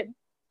कनेक्शन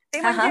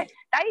ते म्हणजे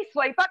काही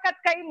स्वयंपाकात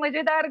काही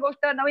मजेदार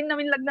गोष्ट, नवीन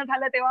नवीन लग्न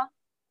झालं तेव्हा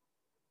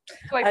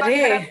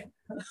अरे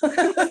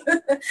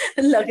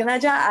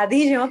लग्नाच्या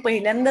आधी जेव्हा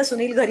पहिल्यांदा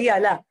सुनील घरी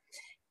आला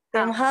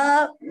तेव्हा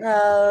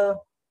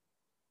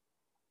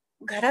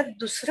घरात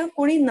दुसरं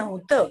कोणी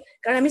नव्हतं,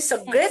 कारण आम्ही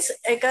सगळेच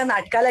एका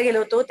नाटकाला गेलो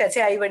होतो,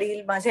 त्याचे आई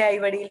वडील, माझे आई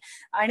वडील,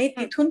 आणि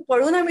तिथून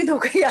पळून आम्ही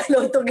दोघंही आलो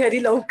होतो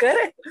घरी लवकर.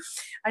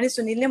 आणि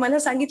सुनीलने मला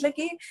सांगितलं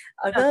की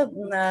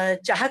अगं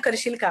चहा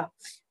करशील का?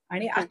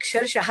 आणि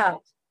अक्षरशः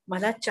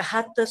मला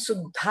चहा तर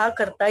सुद्धा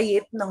करता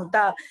येत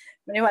नव्हता.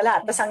 म्हणजे मला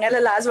आता सांगायला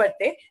लाज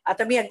वाटते,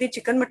 आता मी अगदी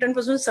चिकन मटन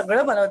पासून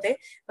सगळं बनवते,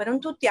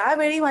 परंतु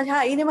त्यावेळी माझ्या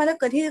आईने मला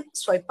कधी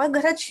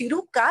स्वयंपाकघरात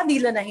शिरू का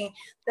दिलं नाही.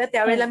 तर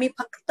त्यावेळेला मी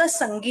फक्त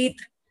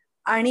संगीत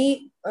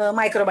आणि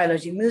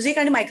मायक्रोबायोलॉजी, म्युझिक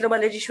आणि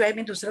मायक्रोबायोलॉजी शिवाय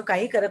मी दुसरं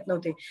काही करत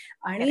नव्हते.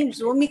 आणि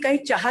जो मी काही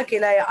चहा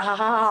केलाय,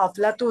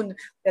 अफलातून,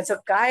 त्याचं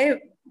काय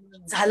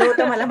झालं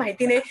होतं मला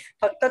माहिती नाही,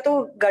 फक्त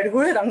तो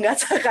गढूळ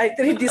रंगाचा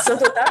काहीतरी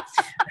दिसत होता.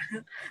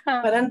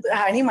 परंतु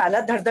आणि मला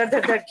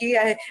धडधड की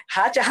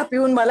हा चहा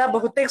पिऊन मला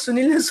बहुतेक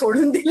सुनीलने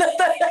सोडून दिलं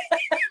तर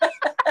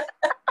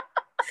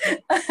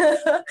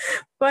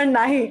पण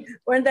नाही,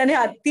 पण त्याने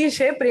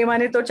अतिशय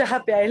प्रेमाने तो चहा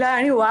प्यायला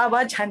आणि वा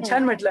वा छान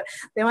छान म्हटलं.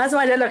 तेव्हाच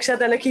माझ्या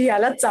लक्षात आलं की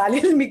याला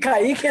चालेल, मी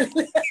काही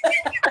केलं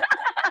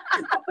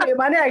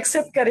प्रेमाने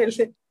ऍक्सेप्ट करेल.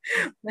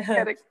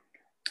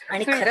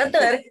 आणि खरं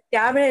तर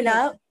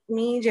त्यावेळेला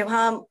मी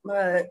जेव्हा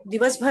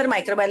दिवसभर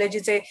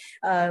मायक्रोबायोलॉजीचे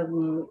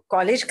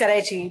कॉलेज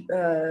करायची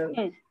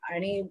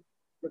आणि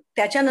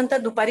त्याच्यानंतर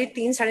दुपारी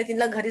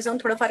 3-3:30ला घरी जाऊन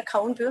थोडंफार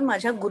खाऊन पिऊन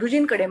माझ्या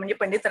गुरुजींकडे म्हणजे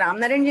पंडित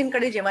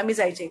रामनारायणजींकडे जेव्हा मी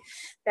जायचे,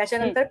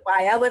 त्याच्यानंतर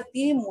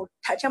पायावरती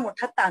मोठाच्या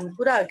मोठा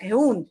तानपुरा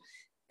घेऊन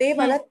ते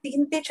मला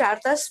 3 ते 4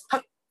 तास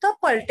फक्त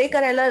पलटे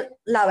करायला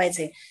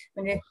लावायचे.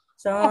 म्हणजे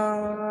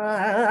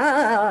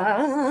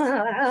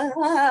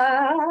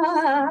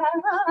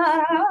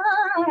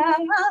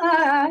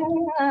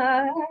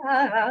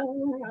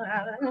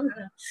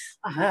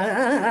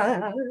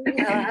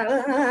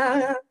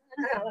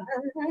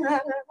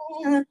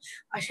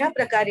अशा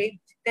प्रकारे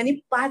त्यांनी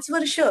 5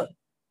 वर्ष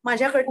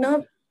माझ्याकडनं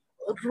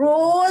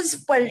रोज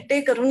पलटे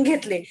करून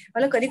घेतले.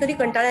 मला कधी कधी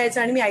कंटाळा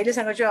यायचा आणि मी आईला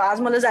सांगायचे,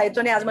 आज मला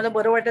जायचं नाही, आज मला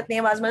बरं वाटत नाही,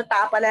 आज मला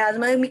ताप आलाय, आज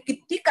मला, मी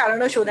किती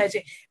कारणं शोधायचे.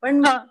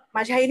 पण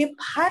माझ्या आईने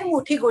फार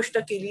मोठी गोष्ट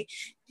केली,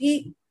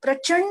 ती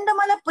प्रचंड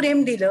मला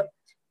प्रेम दिलं,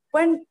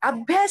 पण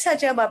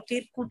अभ्यासाच्या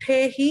बाबतीत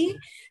कुठेही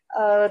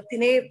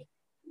तिने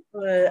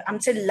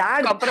आमचे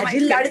लाड,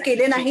 फाजील लाड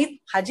केले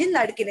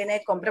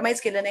नाहीत,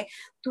 कॉम्प्रोमाइज केलं नाही.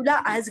 तुला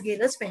आज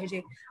गेलंच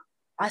पाहिजे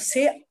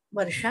असे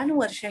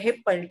वर्षानुवर्ष हे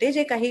पलटे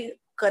जे काही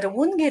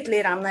करवून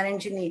घेतले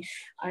रामनारायणजींनी,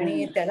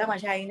 आणि त्याला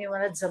माझ्या आईने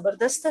मला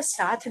जबरदस्त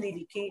साथ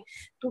दिली की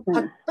तू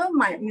फक्त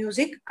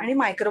म्युझिक आणि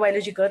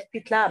मायक्रोबायोलॉजी कर,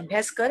 तिथला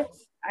अभ्यास कर.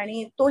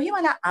 आणि तोही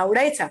मला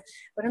आवडायचा,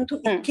 परंतु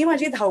इतकी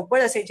माझी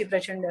धावपळ असायची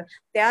प्रचंड,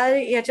 त्या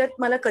याच्यात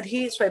मला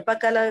कधी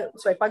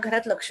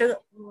स्वयंपाकघरात लक्ष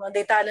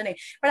देता आलं नाही.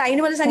 पण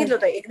आईने मला सांगितलं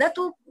होतं, एकदा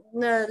तू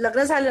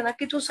लग्न झालं ना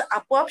की तू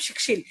आपोआप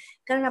शिकशील,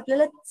 कारण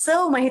आपल्याला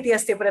चव माहिती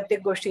असते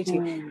प्रत्येक गोष्टीची.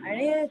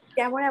 आणि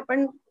त्यामुळे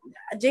आपण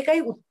जे काही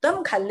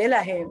उत्तम खाल्लेलं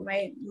आहे,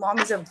 माय Maugham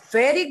is a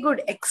very good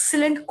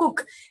excellent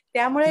cook,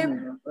 त्यामुळे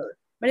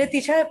म्हणजे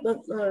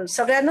तिच्या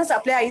सगळ्यांनाच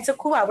आपल्या आईचं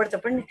खूप आवडतं,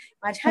 पण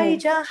माझ्या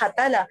आईच्या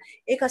हाताला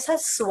एक असा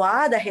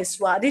स्वाद आहे,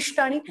 स्वादिष्ट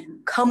आणि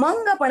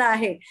खमंगपणा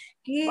आहे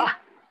की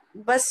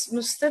बस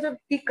नुसतं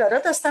ती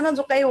करत असताना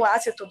जो काही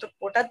वास येतो तो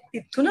पोटात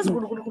तिथूनच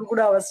गुडगुड गुडगुड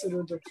आवाज सुरू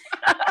होतो.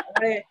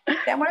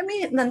 त्यामुळे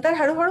मी नंतर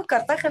हळूहळू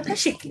करता करता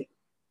शिकले.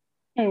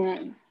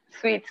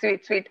 Sweet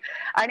sweet sweet.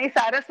 आणि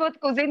सारस्वत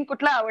कुझिन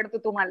कुठला आवडतो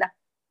तुम्हाला?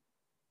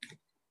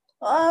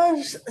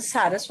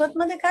 सारस्वत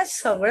मध्ये काय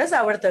सगळंच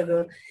आवडतं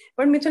ग,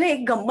 पण मी तुला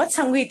एक गंमत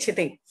सांगू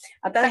इच्छिते.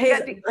 आता हे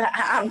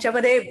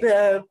आमच्यामध्ये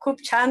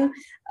खूप छान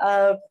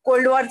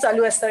कोल्ड वॉर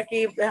चालू असतं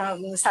की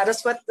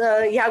सारस्वत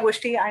ह्या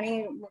गोष्टी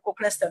आणि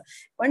कोकणस्थ.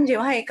 पण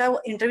जेव्हा एका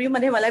इंटरव्ह्यू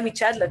मध्ये मला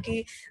विचारलं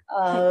की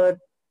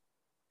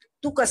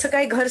तू कसं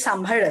काय घर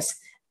सांभाळलंस,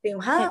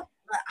 तेव्हा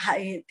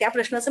त्या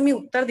प्रश्नाचं मी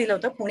उत्तर दिलं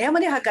होतं.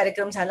 पुण्यामध्ये हा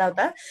कार्यक्रम झाला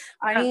होता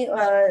आणि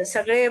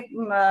सगळे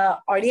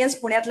ऑडियन्स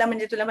पुण्यातला,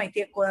 म्हणजे तुला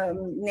माहितीये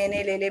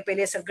नेने लेले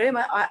पेले सगळे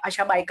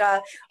अशा बायका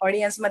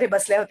ऑडियन्स मध्ये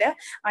बसल्या होत्या.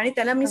 आणि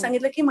त्याला मी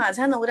सांगितलं की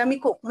माझा नवरा मी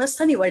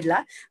कोकणस्थ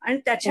निवडला, आणि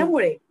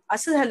त्याच्यामुळे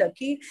असं झालं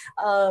की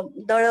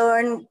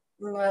दळण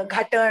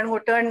घाटण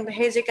वटण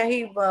हे जे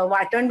काही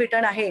वाटण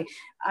बिटण आहे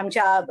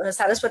आमच्या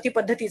सारस्वती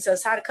पद्धतीचं,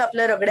 सारखं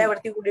आपलं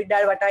रगड्यावरती उडीद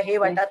डाळ वाटा, हे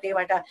वाटा ते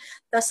वाटा,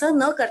 तसं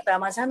न करता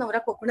माझा नवरा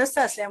कोकणस्थ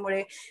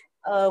असल्यामुळे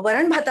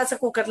वरण भाताचा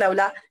कुकर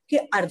लावला की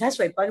अर्धा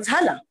स्वयंपाक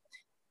झाला.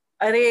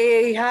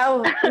 अरे ह्या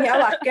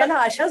वाक्याला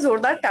अशा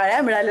जोरदार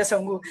टाळ्या मिळाल्या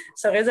सांगू.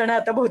 सगळेजण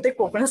आता बहुतेक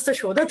कोकणस्थ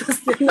शोधत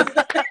असतील.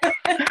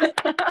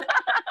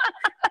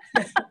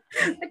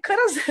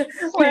 खरंच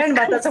वरण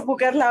भाताचा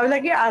कुकर लावला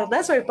की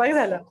अर्धा स्वयंपाक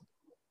झाला.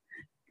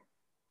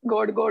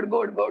 गोड गोड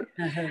गोड गोड.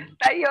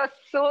 ताई, you are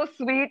so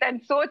sweet and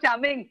so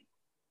charming.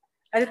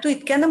 अरे तू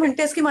इतक्यानं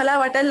म्हणतेस की मला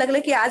वाटायला लागलं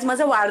की आज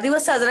माझा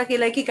वाढदिवस साजरा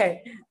केलाय की काय.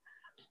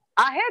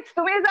 आहेच,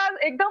 तुम्ही आज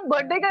एकदम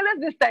बर्थडे गर्लच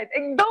दिसतायत.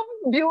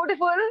 एकदम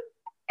beautiful,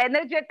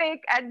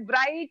 energetic and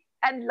bright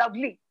and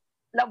lovely.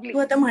 Lovely. तू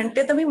आता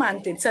म्हणते तर मी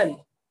मानते. चल.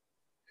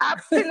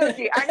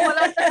 ऍब्सोल्युटली. आणि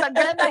मला वाटतं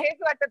सगळ्यांना हेच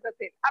वाटत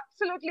असेल.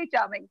 Absolutely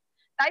charming.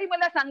 ताई,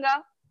 मला सांगा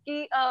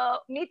की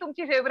मी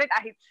तुमची फेवरेट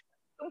आहेच.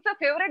 तुमचं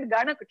फेवरेट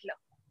गाणं कुठलं?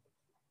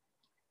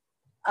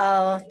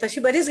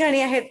 तशी बरीच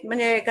गाणी आहेत.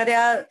 म्हणजे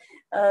एखाद्या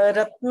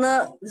रत्न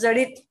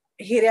जडित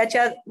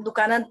हिऱ्याच्या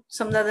दुकानात,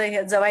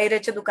 समजा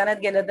जवाहिऱ्याच्या दुकानात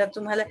गेलं तर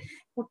तुम्हाला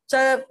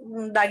कुठचा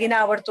दागिना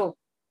आवडतो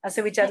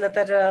असं विचारलं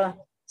तर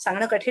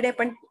सांगणं कठीण आहे.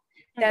 पण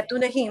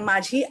त्यातूनही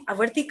माझी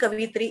आवडती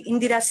कवयित्री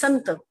इंदिरा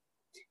संत,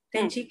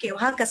 त्यांची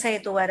केव्हा कसा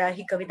येतो वारा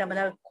ही कविता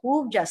मला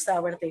खूप जास्त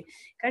आवडते.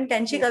 कारण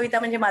त्यांची कविता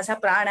म्हणजे माझा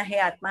प्राण आहे,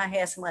 आत्मा आहे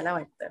असं मला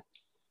वाटतं.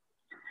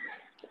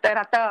 तर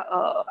आता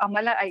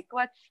आम्हाला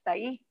ऐकवाच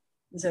ताई.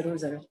 जरूर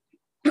जरूर.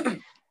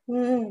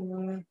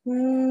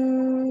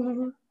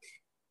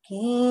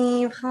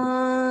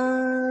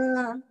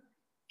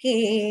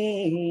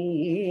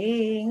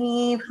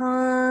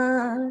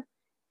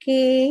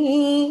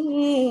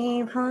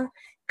 केव्हा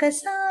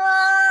कसा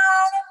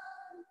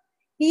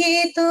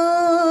येतो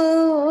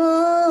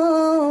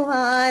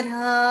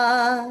वारा,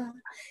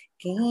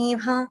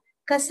 केव्हा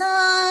कसा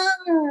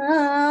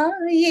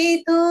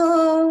येतो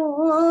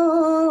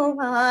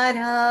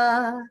वारा,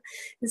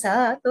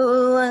 जातो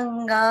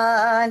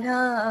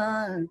अंगाला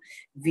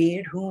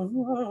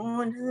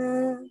वेढून,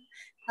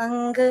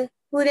 अंग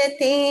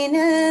उरतेन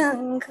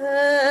अंग,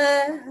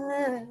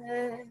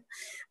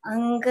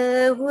 अंग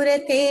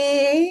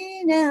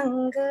उरतेन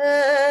अंग,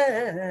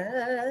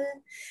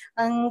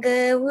 अंग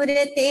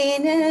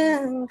उरतेन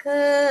अंग,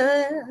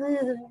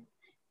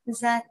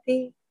 जाते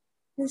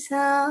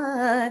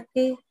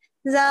जाते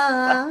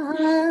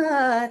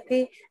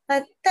जाते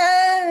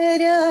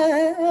अत्तर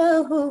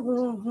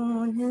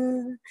होऊन,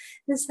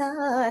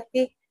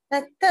 जाते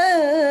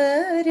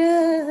अत्तर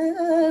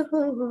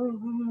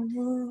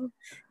होऊन,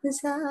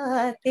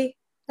 जाते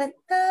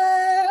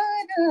अत्तर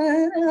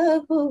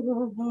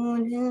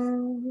होऊन.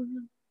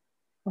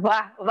 वा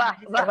वा.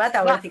 सर्वात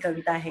आवडती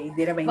कविता आहे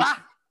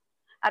इंदिराबाईंची.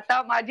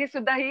 आता माझी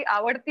सुद्धा ही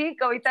आवडती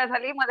कविता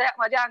झाली.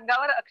 माझ्या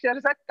अंगावर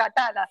अक्षरशः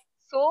काटा आला.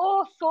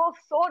 So so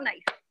so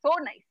nice, so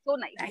nice, so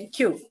nice.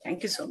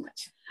 Thank you so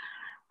much.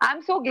 I am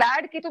so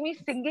glad की तुम्ही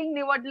सिंगिंग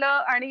निवडलं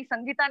आणि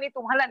संगीताने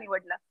तुम्हाला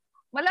निवडलं.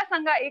 मला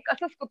सांगा, एक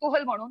असंच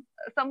कुतूहल म्हणून,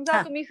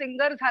 समजा तुम्ही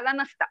सिंगर झाला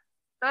नसता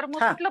तर मग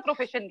कुठलं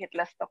प्रोफेशन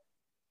घेतलं असतं?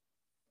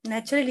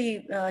 नॅचरली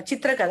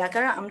चित्रकला.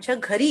 कारण आमच्या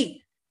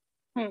घरी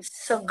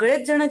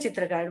सगळेच जण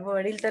चित्रकार.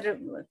 वडील तर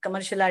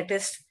कमर्शियल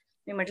आर्टिस्ट,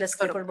 मी म्हटलं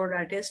स्केटबोर्ड बोर्ड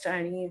आर्टिस्ट,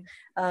 आणि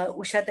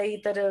उषाताई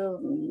तर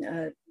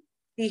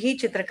तीही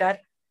चित्रकार.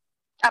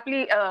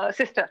 आपली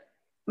सिस्टर,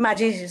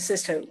 माझी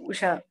सिस्टर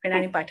उषा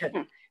पिणाणी पाठक,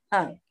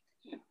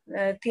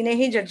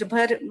 तिनेही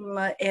जगभर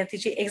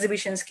तिची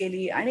एक्झिबिशन्स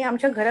केली. आणि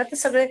आमच्या घरात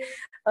सगळे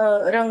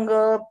रंग,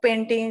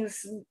 पेंटिंग,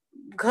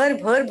 घर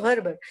भर भर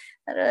भर.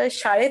 तर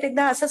शाळेत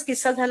एकदा असाच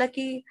किस्सा झाला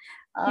की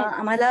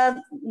आम्हाला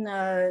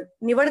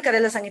निवड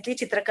करायला सांगितली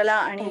चित्रकला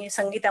आणि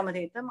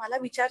संगीतामध्ये. तर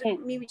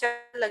मी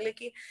विचारायला लागले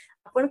की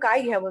आपण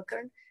काय घ्यावं,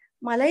 कारण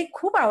मलाही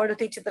खूप आवड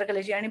होती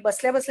चित्रकलेची. आणि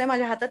बसल्या बसल्या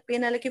माझ्या हातात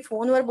पेन आलं की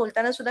फोनवर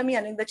बोलताना सुद्धा मी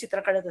अनेकदा चित्र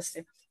काढत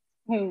असते.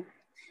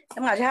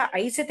 तर माझ्या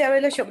आईचे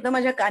त्यावेळेला शब्द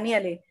माझ्या कानी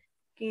आले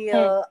की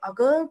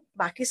अगं,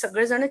 बाकी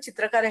सगळेजण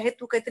चित्रकार आहेत,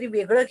 तू काहीतरी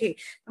वेगळं घे.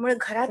 त्यामुळे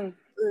घरात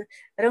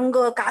रंग,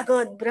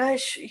 कागद,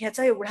 ब्रश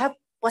ह्याचा एवढा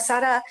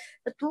पसारा,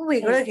 तर तू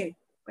वेगळं घे.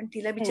 पण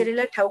तिला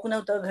बिचारीला ठाऊक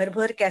नव्हतं,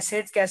 घरभर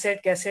कॅसेट कॅसेट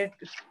कॅसेट,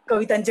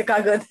 कवितांचे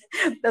कागद,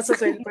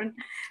 तसंच होईल. पण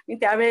मी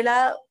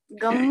त्यावेळेला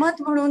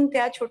गंमत म्हणून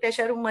त्या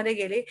छोट्याशा रूम मध्ये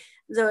गेले.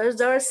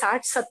 जवळजवळ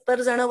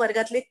 60-70 जण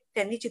वर्गातले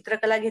त्यांनी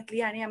चित्रकला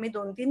घेतली आणि आम्ही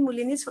 2-3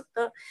 मुलींनीच फक्त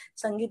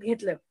संगीत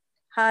घेतलं.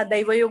 हा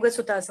दैवयोगच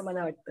होता असं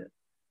मला वाटतं.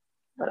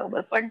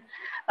 बरोबर. पण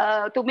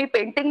तुम्ही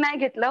पेंटिंग नाही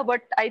घेतलं,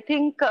 but I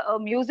think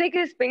music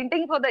is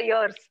painting for the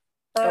ears.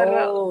 तर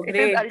it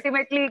is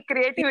ultimately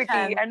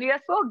creativity and we are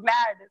so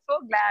glad, so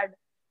glad.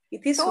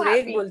 किती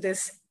सुरेख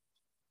बोलतेस.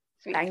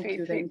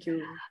 Thank you.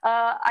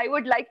 I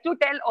would like to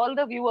tell all the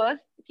viewers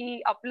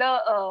की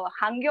आपलं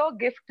हँग युअर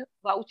गिफ्ट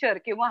वाउचर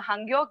किंवा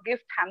hang your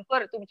gift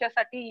hamper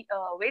तुमच्यासाठी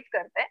wait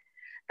करते.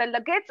 तर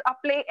लगेच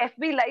आपले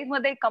FB लाईव्ह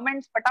मध्ये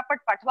कमेंट्स पटापट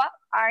पाठवा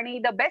आणि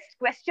the best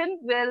question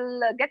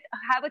will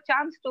have a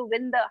chance to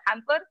win the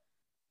hamper.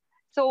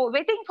 So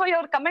waiting for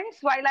your comments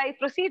while I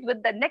proceed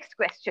with the next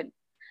question.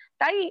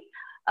 ताई,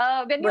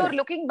 when you are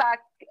looking back,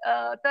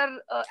 तर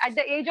at the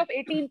age of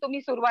 18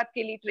 तुम्ही सुरुवात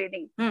केली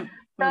training.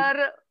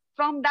 तर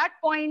from that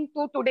point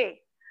to today,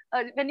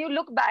 when you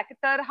look back,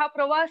 तर हा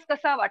प्रवास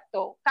कसा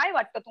वाटतो? काय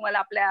वाटतं तुम्हाला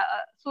आपल्या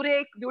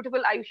सुरेख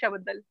ब्युटिफुल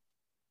आयुष्याबद्दल?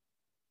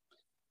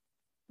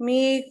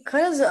 मी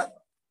खरंच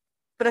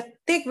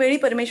प्रत्येक वेळी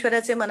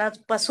परमेश्वराचे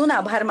मनापासून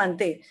आभार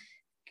मानते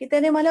की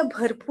त्याने मला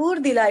भरपूर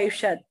दिलं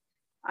आयुष्यात.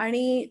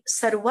 आणि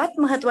सर्वात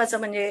महत्वाचं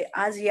म्हणजे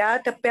आज या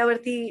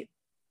टप्प्यावरती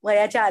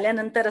वयाच्या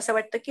आल्यानंतर असं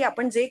वाटतं की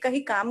आपण जे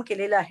काही काम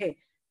केलेलं आहे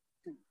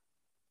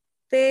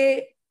ते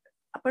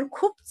आपण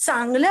खूप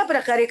चांगल्या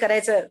प्रकारे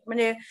करायचं.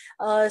 म्हणजे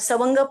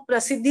सवंग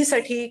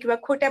प्रसिद्धीसाठी किंवा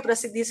खोट्या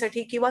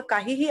प्रसिद्धीसाठी किंवा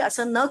काहीही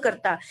असं न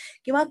करता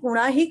किंवा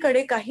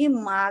कुणाहीकडे काही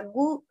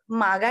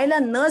मागायला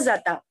न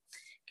जाता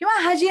किंवा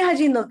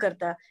हाजी न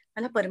करता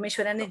मला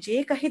परमेश्वराने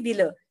जे काही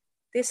दिलं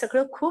ते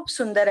सगळं खूप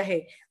सुंदर आहे.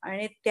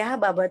 आणि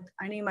त्याबाबत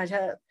आणि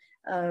माझ्या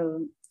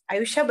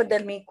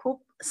आयुष्याबद्दल मी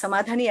खूप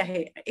समाधानी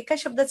आहे. एका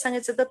शब्दात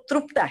सांगायचं तर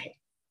तृप्त आहे.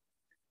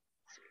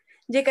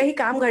 जे काही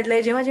काम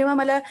घडलंय, जेव्हा जेव्हा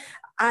मला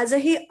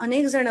आजही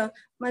अनेक जण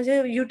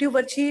म्हणजे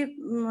युट्यूबवरची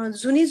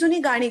जुनी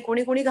गाणी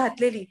कोणी कोणी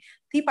घातलेली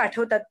ती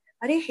पाठवतात.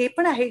 अरे हे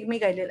पण आहे मी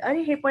गायलेलं,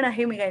 अरे हे पण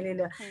आहे मी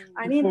गायलेलं.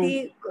 आणि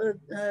ती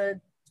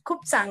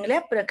खूप चांगल्या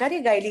प्रकारे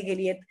गायली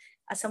गेली आहेत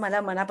असं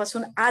मला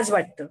मनापासून आज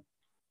वाटतं.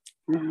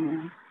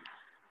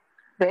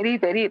 Very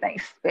very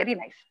nice, very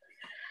nice.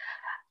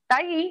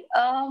 ताई,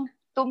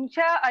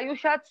 तुमच्या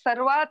आयुष्यात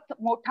सर्वात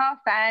मोठा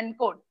फॅन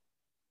कोण?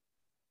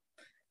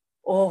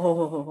 ओ हो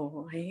हो हो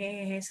हो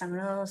हे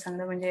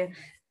सांगणं म्हणजे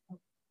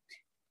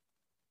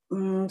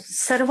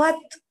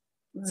सर्वात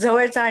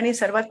जवळचा आणि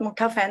सर्वात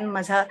मोठा फॅन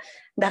माझा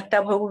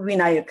धाकटा भाऊ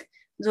विनायक,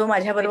 जो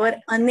माझ्याबरोबर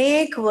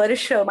अनेक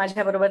वर्ष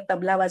माझ्याबरोबर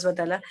तबला वाजवत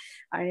आला.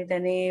 आणि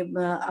त्याने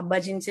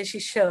आब्बाजींचे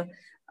शिष्य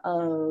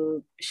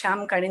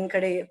श्याम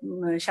काणेंकडे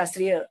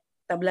शास्त्रीय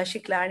तबला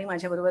शिकला आणि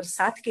माझ्याबरोबर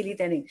साथ केली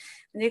त्याने.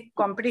 म्हणजे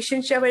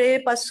कॉम्पिटिशनच्या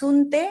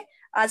वेळेपासून ते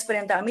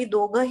आजपर्यंत आम्ही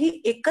दोघंही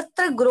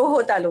एकत्र ग्रो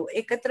होत आलो,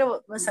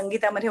 एकत्र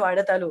संगीतामध्ये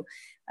वाढत आलो.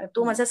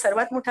 तो माझा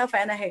सर्वात मोठा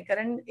फॅन आहे.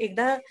 कारण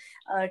एकदा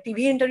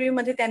टीव्ही इंटरव्ह्यू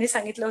मध्ये त्याने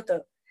सांगितलं होतं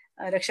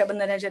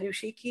रक्षाबंधनाच्या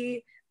दिवशी की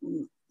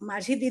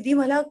माझी दीदी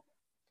मला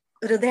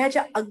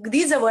हृदयाच्या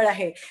अगदी जवळ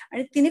आहे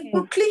आणि तिने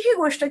कुठलीही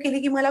गोष्ट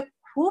केली की मला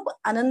खूप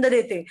आनंद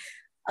देते.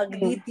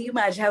 अगदी ती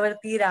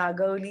माझ्यावरती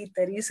रागवली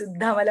तरी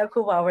सुद्धा मला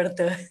खूप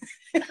आवडतं.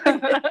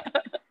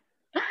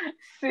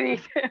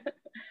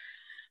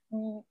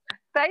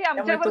 ताई,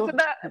 आमच्यावर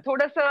सुद्धा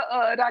थोडस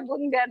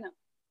रागवून द्या ना.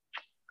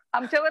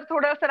 आमच्यावर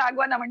थोडंसं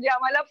रागवा ना, म्हणजे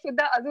आम्हाला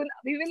सुद्धा अजून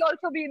we will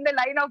also be in the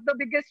line of the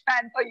biggest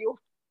fan for you.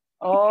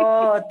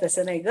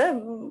 तसं नाही ग,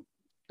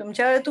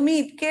 तुमच्यावर तुम्ही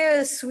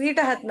इतके स्वीट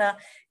आहात ना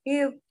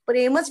की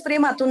प्रेमच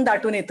प्रेम आतून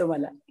दाटून येतो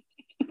मला.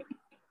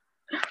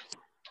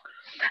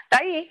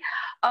 ताई,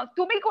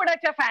 तुम्ही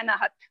कोणाच्या फॅन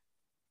आहात?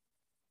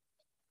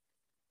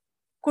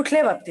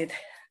 कुठल्या बाबतीत?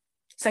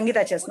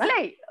 संगीताच्याच ना?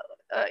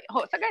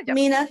 हो, सगळ्याच्या.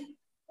 मी ना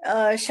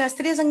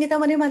शास्त्रीय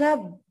संगीतामध्ये मला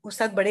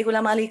उस्ताद बडे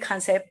गुलाम अली खान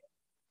साहेब,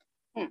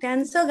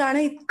 त्यांचं गाणं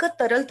इतकं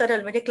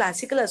तरल म्हणजे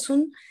क्लासिकल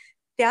असून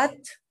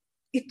त्यात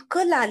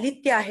इतकं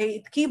लालित्य आहे,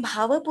 इतकी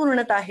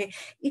भावपूर्णता आहे,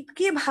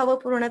 इतकी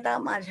भावपूर्णता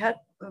माझ्या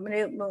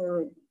म्हणजे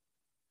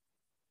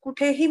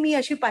कुठेही मी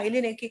अशी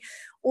पाहिली नाही की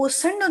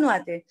ओसंडून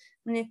वाहते.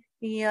 म्हणजे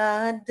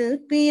याद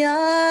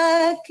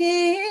पिया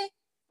के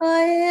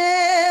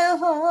आए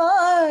हो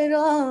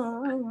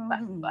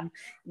राम,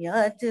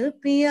 याद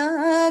पिया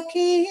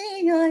की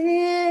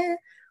आए,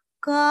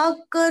 का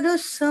करू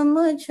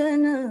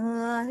समजन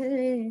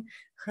आहे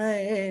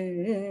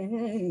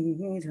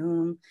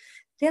राम.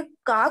 त्या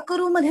का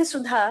करू मध्ये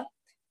सुद्धा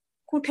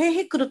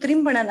कुठेही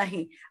कृत्रिमपणा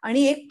नाही.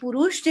 आणि एक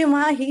पुरुष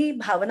जेव्हा ही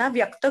भावना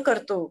व्यक्त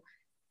करतो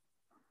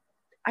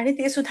आणि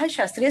ते सुद्धा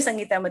शास्त्रीय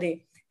संगीतामध्ये,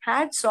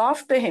 हॅट्स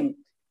ऑफ टू हिम.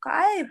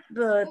 काय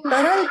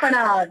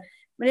तरलपणा.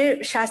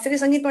 म्हणजे शास्त्रीय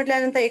संगीत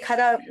म्हटल्यानंतर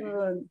एखादा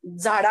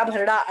जाडा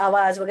भरडा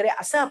आवाज वगैरे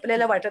असं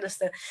आपल्याला वाटत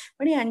असतं,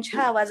 पण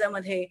यांच्या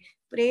आवाजामध्ये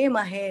प्रेम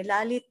आहे,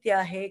 लालित्य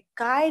आहे,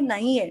 काय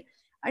नाहीये.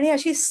 आणि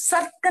अशी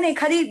सर्कन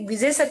एखादी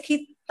विजेसारखी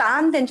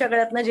तान त्यांच्या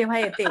गळ्यातनं जेव्हा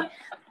येते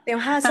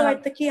तेव्हा असं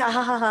वाटतं की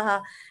आहा हा हा हा,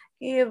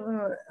 की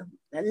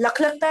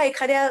लखलखता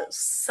एखाद्या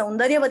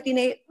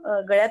सौंदर्यवतीने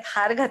गळ्यात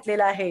हार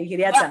घातलेला आहे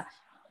हिऱ्याचा.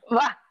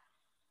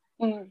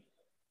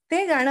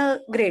 ते गाणं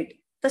ग्रेट.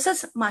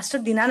 तसंच मास्टर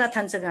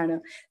दीनानाथांचं गाणं,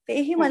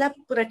 तेही मला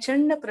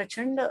प्रचंड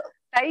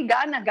ताई,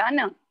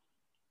 गाणं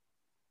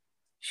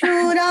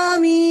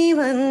शूरामी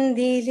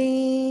वंदिले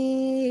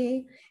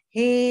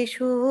हे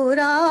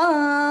शूरामी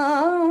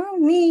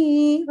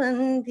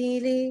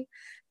वंदिले,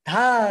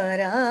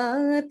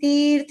 धारा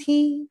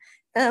तीर्थी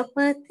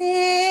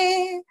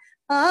तपते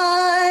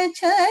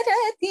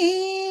आचरती,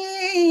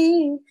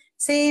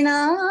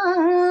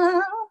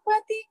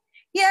 सेनापती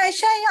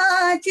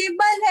यशयाची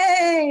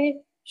बले,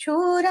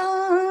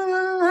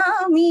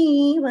 शूरामी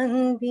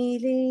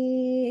वंदिले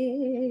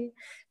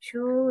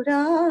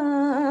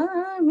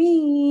शूरामी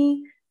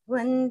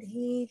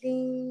वंदिले.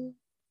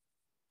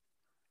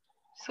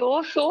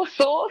 So so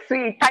so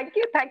sweet.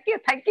 Thank you thank you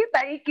thank you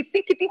ताई.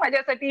 किती किती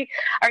माझ्यासाठी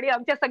आणि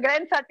आमच्या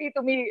सगळ्यांसाठी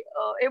तुम्ही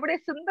एवढे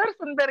सुंदर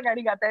सुंदर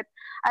गाणी गातायत.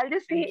 I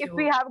just see Thank if you.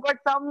 We have got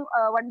some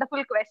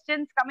wonderful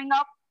questions coming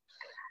up.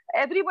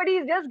 Everybody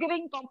is just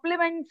giving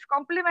compliments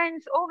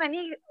compliments. O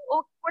many.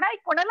 ओ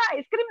कोणाला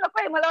आईस्क्रीम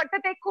नकोय. मला वाटतं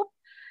ते खूप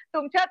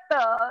तुमच्यात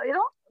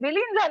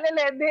विलीन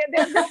झालेले आहेत.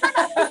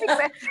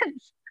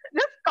 Questions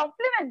just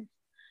compliments.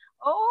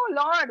 ओ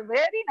Lord.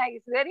 Very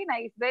nice very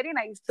nice very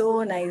nice.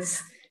 So nice.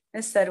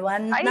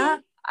 सर्वांना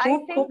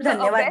खूप खूप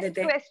धन्यवाद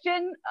देते.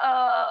 क्वेश्चन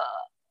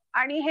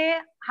आणि हे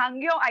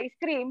हांग्यो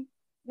आईस्क्रीम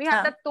मी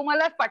आता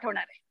तुम्हालाच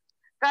पाठवणार आहे.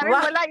 कारण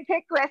मला इथे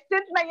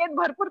क्वेश्चन्स नाहीयेत,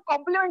 भरपूर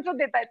कॉम्प्लिमेंट्स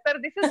देत आहेत. तर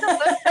दिस is the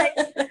first time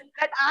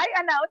that I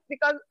announce,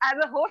 because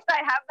as a host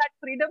I have that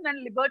freedom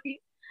and liberty,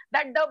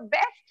 that the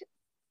best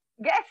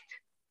guest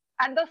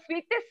and the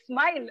sweetest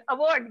smile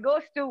award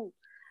goes to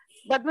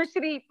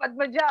Padmashri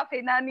Padmaja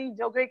Fenani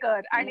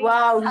Joglekar. आणि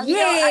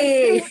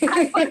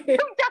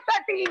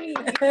तुमच्यासाठी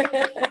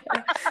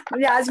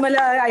म्हणजे आज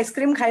मला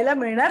आईस्क्रीम खायला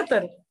मिळणार.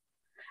 तर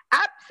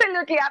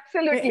ऍब्सोल्युटली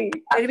ऍब्सोल्युटली.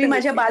 एरवी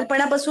माझ्या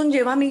बालपणापासून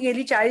जेव्हा मी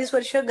गेली 40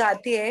 वर्ष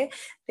गातेय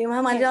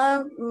तेव्हा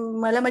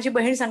मला माझी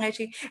बहीण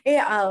सांगायची,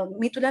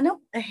 मी तुला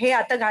ना हे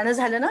आता गाणं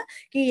झालं ना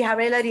की ह्या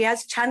वेळेला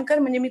रियाज छान कर,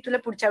 म्हणजे मी तुला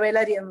पुढच्या वेळेला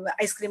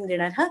आईस्क्रीम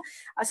देणार. हा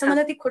असं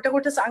मला ती खोटं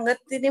खोटं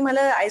सांगत तिने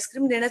मला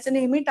आईस्क्रीम देण्याचं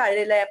नेहमी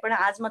टाळलेलं आहे. पण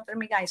आज मात्र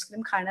मी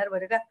आईस्क्रीम खाणार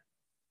बरं का.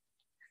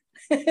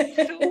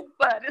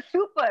 Super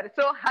super.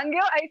 So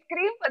हांग्यो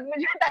ice cream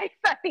Padmaja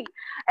ताईसाठी.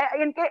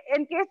 In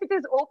case it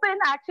is open,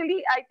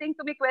 actually I think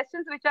तुम्ही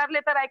क्वेश्चन्स विचारले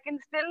तर I can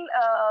still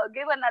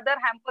give another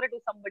hamper to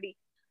somebody.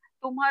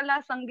 तुम्हाला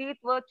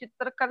संगीत व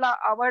चित्रकला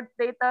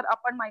आवडते तर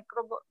आपण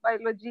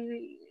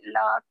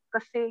मायक्रोबायोलॉजीला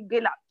कसे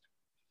गेलात?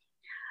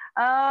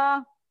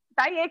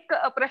 ताई एक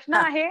प्रश्न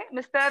आहे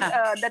मिस्टर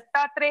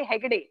दत्तात्रय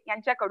हेगडे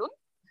यांच्याकडून.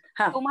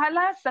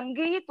 तुम्हाला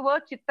संगीत व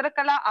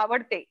चित्रकला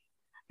आवडते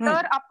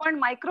तर आपण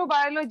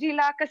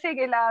मायक्रोबायोलॉजीला कसे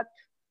गेलात?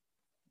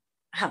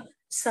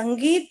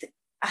 संगीत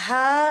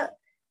हा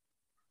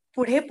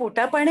पुढे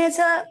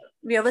पोटापाण्याचा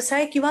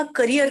व्यवसाय किंवा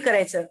करिअर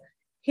करायचं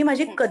ही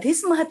माझी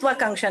कधीच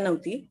महत्वाकांक्षा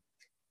नव्हती.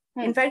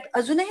 इनफॅक्ट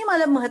अजूनही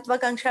मला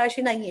महत्वाकांक्षा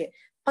अशी नाहीये.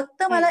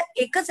 फक्त मला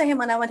एकच आहे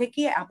मनामध्ये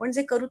की आपण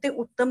जे करू ते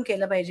उत्तम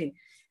केलं पाहिजे.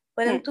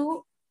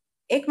 परंतु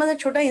एक माझा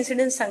छोटा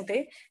इन्सिडेंट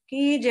सांगते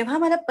की जेव्हा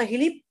मला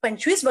पहिली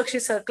 25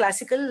 बक्षीस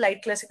क्लासिकल,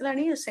 लाईट क्लासिकल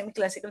आणि सेमी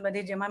क्लासिकल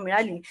मध्ये जेव्हा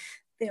मिळाली,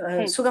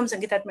 सुगम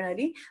संगीतात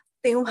मिळाली,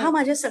 तेव्हा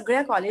माझ्या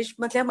सगळ्या कॉलेज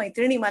मधल्या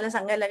मैत्रिणी मला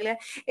सांगायला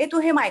लागल्या, तू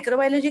हे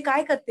मायक्रोबायोलॉजी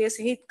काय करतेस,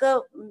 हे इतकं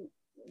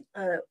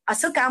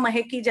असं काम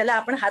आहे की ज्याला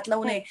आपण हात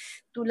लावू नये,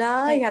 तुला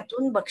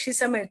ह्यातून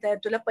बक्षिसं मिळतायत,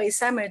 तुला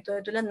पैसा मिळतोय,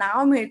 तुला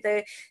नाव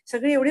मिळतंय,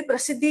 सगळी एवढी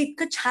प्रसिद्धी,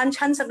 इतकं छान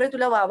छान सगळे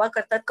तुला वावा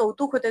करतात,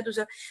 कौतुक होतंय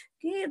तुझं,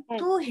 की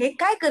तू हे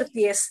काय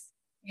करतेस,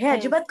 हे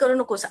अजिबात करू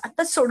नकोस,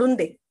 आताच सोडून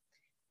दे.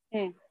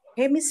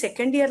 हे मी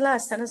सेकंड इयरला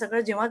असताना सगळं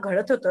जेव्हा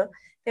घडत होतं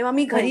तेव्हा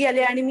मी घरी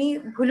आले आणि मी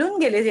भुलून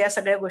गेले या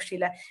सगळ्या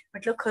गोष्टीला.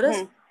 म्हटलं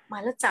खरंच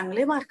मला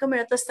चांगले मार्क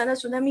मिळत असताना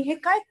सुद्धा मी हे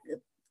काय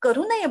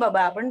करू नये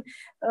बाबा, आपण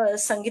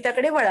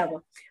संगीताकडे वळावं.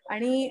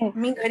 आणि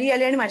मी घरी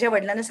आले आणि माझ्या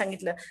वडिलांना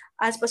सांगितलं,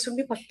 आजपासून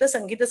मी फक्त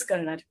संगीतच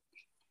करणार.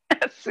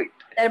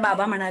 तर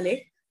बाबा म्हणाले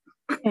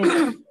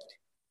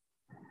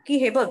की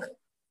हे बघ,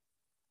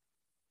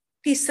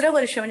 3रं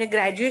वर्ष म्हणजे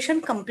ग्रॅज्युएशन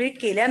कम्प्लीट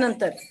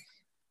केल्यानंतर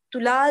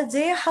तुला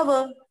जे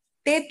हवं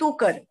ते तू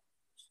कर,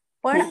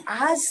 पण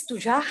आज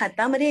तुझ्या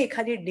हातामध्ये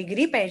एखादी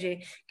डिग्री पाहिजे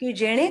की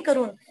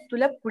जेणेकरून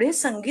तुला पुढे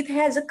संगीत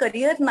हे ऍज अ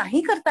करिअर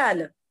नाही करता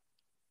आलं.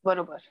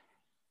 बरोबर.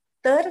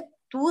 तर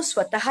तू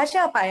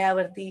स्वतःच्या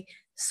पायावरती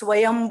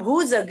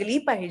स्वयंभू जगली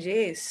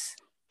पाहिजेस.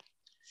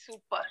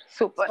 Super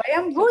super.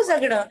 स्वयंभू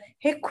जगणं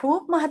हे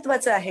खूप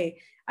महत्वाचं आहे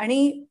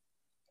आणि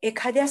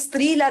एखाद्या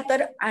स्त्रीला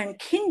तर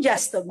आणखीन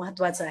जास्त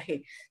महत्वाचं आहे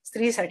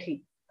स्त्रीसाठी,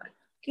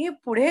 की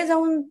पुढे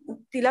जाऊन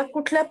तिला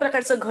कुठल्या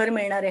प्रकारचं घर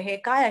मिळणार आहे,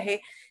 काय आहे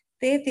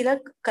ते तिला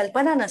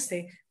कल्पना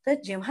नसते. तर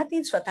जेव्हा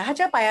ती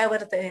स्वतःच्या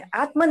पायावर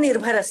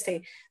आत्मनिर्भर असते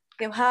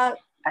तेव्हा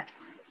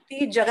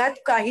ती जगात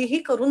काहीही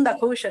करून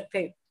दाखवू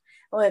शकते.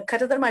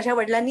 खरं तर माझ्या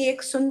वडिलांनी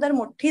एक सुंदर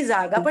मोठी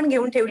जागा पण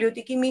घेऊन ठेवली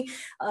होती की मी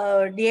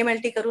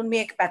DMLT करून मी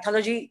एक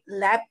पॅथॉलॉजी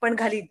लॅब पण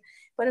घालीन.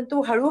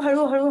 परंतु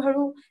हळूहळू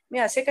हळूहळू मी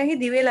असे काही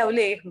दिवे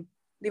लावले,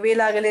 दिवे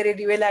लागले रे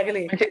दिवे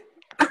लागले,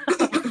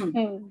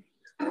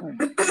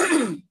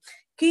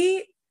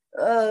 की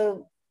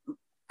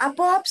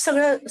आपोआप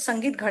सगळं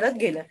संगीत घडत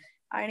गेलं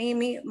आणि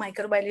मी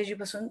मायक्रोबायोलॉजी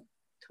पासून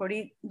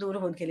थोडी दूर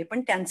होत गेले.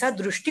 पण त्यांचा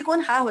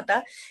दृष्टिकोन हा होता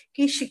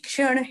की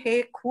शिक्षण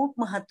हे खूप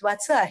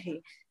महत्वाचं आहे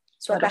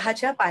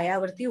स्वतःच्या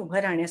पायावरती उभं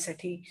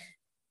राहण्यासाठी,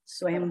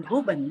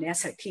 स्वयंभू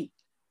बनण्यासाठी,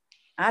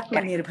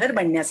 आत्मनिर्भर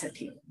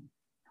बनण्यासाठी.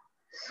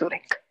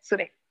 सुरेख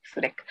सुरेख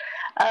सुरेख.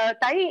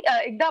 ताई,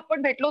 एकदा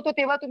आपण भेटलो होतो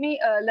तेव्हा तुम्ही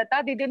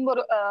लता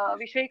दीदींबरोबर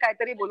विषयी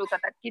काहीतरी बोलत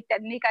होतात की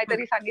त्यांनी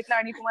काहीतरी सांगितलं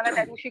आणि तुम्हाला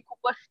त्या दिवशी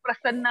खूपच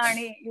प्रसन्न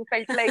आणि you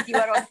felt like you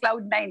R on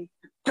cloud 9.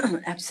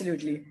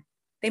 Absolutely.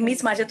 ते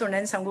मीच माझ्या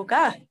तोंडाने सांगू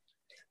का?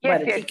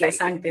 बरं ठीक आहे,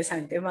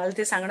 सांगते. मला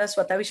ते सांगणं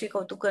स्वतःविषयी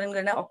कौतुक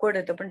करणं ऑकवर्ड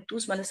होतं, पण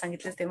तूच मला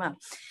सांगितलं तेव्हा.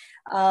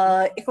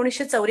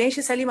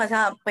 1984 साली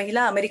माझा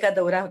पहिला अमेरिका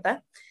दौरा होता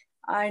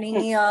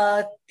आणि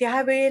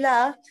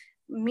त्यावेळेला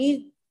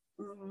मी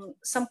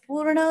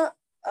संपूर्ण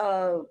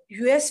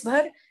US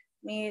भर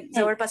मी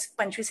जवळपास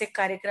 25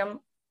 कार्यक्रम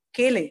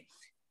केले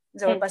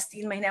जवळपास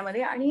 3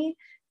 महिन्यामध्ये. आणि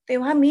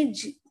तेव्हा मी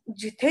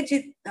जिथे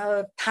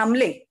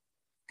थांबले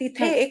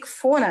तिथे एक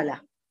फोन आला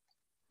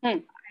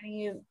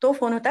आणि तो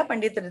फोन होता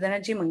पंडित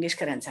हृदयनाथजी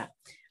मंगेशकरांचा.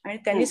 आणि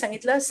त्यांनी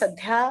सांगितलं,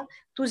 सध्या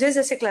तुझे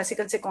जसे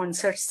क्लासिकलचे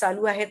कॉन्सर्ट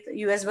चालू आहेत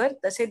US भर,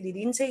 तसे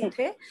दीदींचे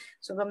इथे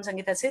सुगम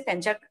संगीताचे,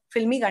 त्यांच्या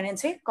फिल्मी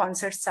गाण्यांचे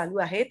कॉन्सर्ट चालू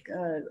आहेत,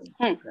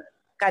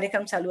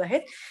 कार्यक्रम चालू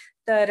आहेत.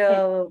 तर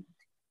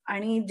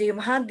आणि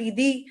जेव्हा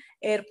दीदी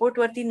एअरपोर्ट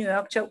वरती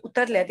न्यूयॉर्कच्या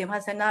उतरल्या तेव्हा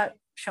त्यांना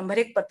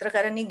 101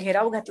 पत्रकारांनी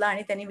घेराव घातला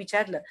आणि त्यांनी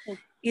विचारलं,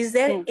 is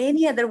there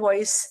any other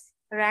voice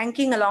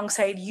ranking along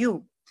side you?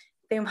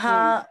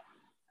 तेव्हा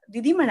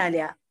दीदी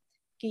म्हणाल्या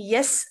की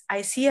yes,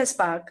 I see a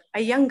spark, a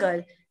young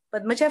girl,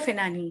 Padmaja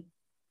Phenany.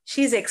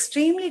 She is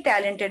extremely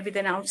talented with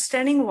an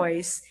outstanding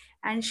voice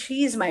and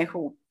she is my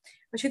home.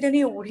 अशी त्यांनी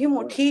एवढी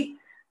मोठी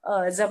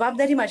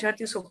जबाबदारी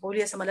माझ्यावरती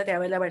सोपवली असं मला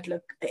त्यावेळेला वाटलं.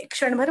 एक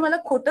क्षणभर मला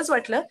खोटंच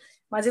वाटलं,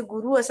 माझे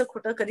गुरु असं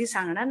खोटं कधी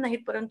सांगणार नाहीत,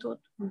 परंतु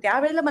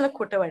त्यावेळेला मला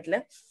खोटं वाटलं.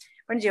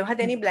 पण जेव्हा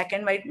त्यांनी ब्लॅक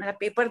अँड व्हाईट मला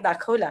पेपर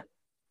दाखवला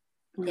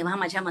तेव्हा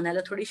माझ्या मनाला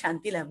थोडी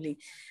शांती लाभली.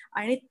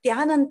 आणि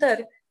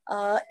त्यानंतर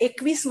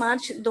 21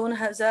 मार्च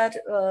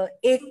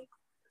 2001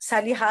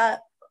 साली हा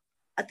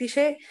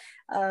अतिशय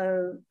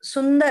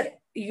सुंदर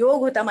योग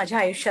होता माझ्या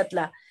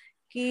आयुष्यातला,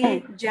 की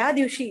ज्या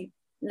दिवशी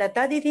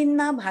लता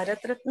दीदींना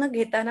भारतरत्न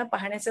घेताना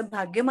पाहण्याचं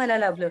भाग्य मला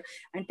लाभलं.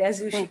 आणि त्याच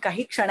दिवशी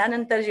काही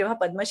क्षणानंतर जेव्हा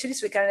पद्मश्री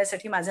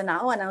स्वीकारण्यासाठी माझं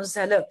नाव अनाऊन्स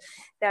झालं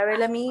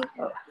त्यावेळेला मी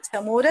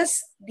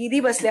समोरच दीदी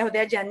बसल्या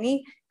होत्या, ज्यांनी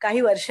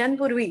काही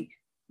वर्षांपूर्वी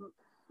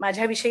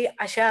माझ्याविषयी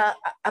अशा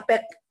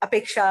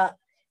अपेक्षा,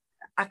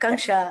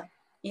 आकांक्षा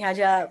ह्या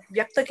ज्या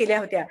व्यक्त केल्या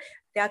होत्या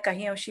त्या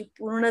काही अंशी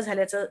पूर्ण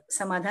झाल्याचं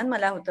समाधान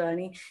मला होतं.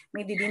 आणि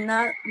मी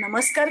दीदींना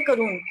नमस्कार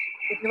करून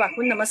तिथे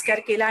वाकून नमस्कार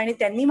केला आणि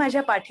त्यांनी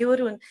माझ्या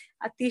पाठीवरून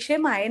अतिशय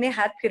मायेने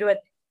हात फिरवत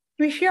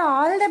wish you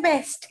all the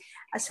best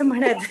असं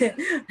म्हणत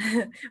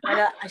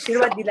मला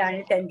आशीर्वाद दिला.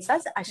 आणि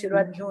त्यांचाच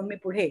आशीर्वाद घेऊन मी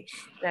पुढे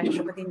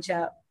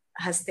राष्ट्रपतींच्या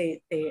हस्ते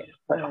ते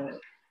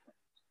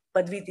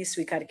पदवी ती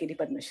स्वीकार केली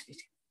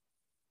पद्मश्रीची.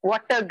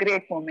 What a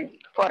great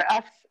moment for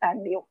us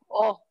and you.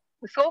 Oh,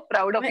 so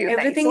proud of you.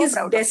 Everything is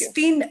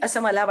destined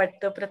असं मला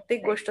वाटतं.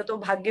 प्रत्येक गोष्ट तो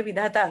भाग्य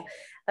विधाता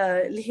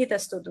लिहित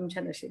असतो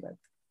तुमच्या नशिबात.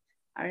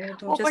 आणि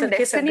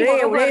तुमच्यासारखे सगळे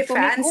एवढे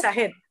फॅन्स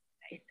आहेत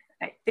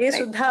ते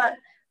सुद्धा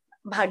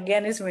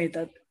भाग्यानेच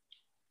मिळतात.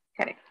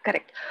 Correct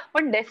correct.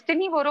 पण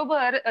डेस्टिनी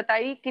बरोबर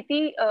ताई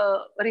किती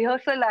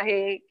रिहर्सल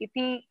आहे,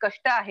 किती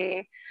कष्ट आहे,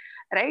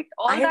 right?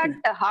 All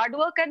that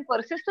hard work and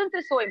persistence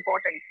is so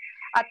important.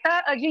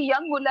 आता जी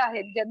यंग मुलं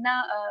आहेत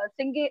ज्यांना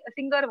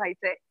सिंगर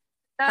व्हायचंय,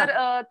 तर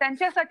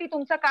त्यांच्यासाठी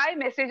तुमचा काय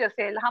मेसेज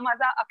असेल? हा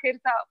माझा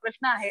अखेरचा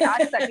प्रश्न आहे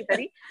आजसाठी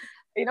तरी.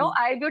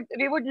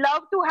 We would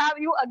love to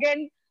have you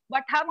again,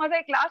 but हा माझा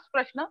एक लास्ट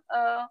प्रश्न.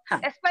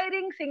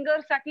 एस्पायरिंग सिंगर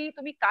साठी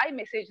तुम्ही काय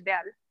मेसेज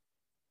द्याल?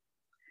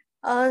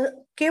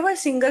 केवळ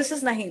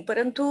सिंगर्सच नाही,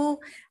 परंतु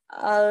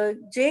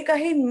जे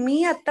काही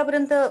मी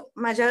आतापर्यंत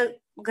माझ्या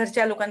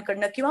घरच्या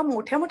लोकांकडनं किंवा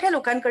मोठ्या मोठ्या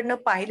लोकांकडनं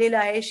पाहिलेलं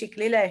आहे,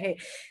 शिकलेलं आहे,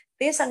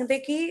 ते सांगते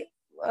की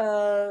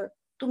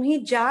तुम्ही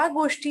ज्या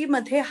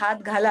गोष्टीमध्ये हात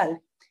घालाल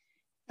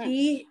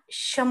ती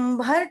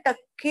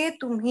 100%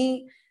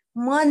 तुम्ही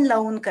मन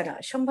लावून करा,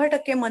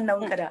 100% मन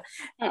लावून करा.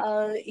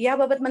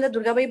 याबाबत मला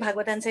दुर्गाबाई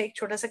भागवतांचा एक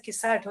छोटासा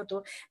किस्सा आठवतो.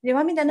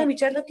 जेव्हा मी त्यांना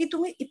विचारलं की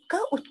तुम्ही इतका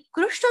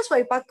उत्कृष्ट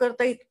स्वयंपाक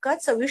करता, इतका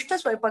चविष्ट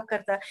स्वयंपाक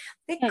करता,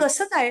 ते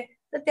कसं काय?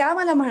 तर त्या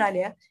मला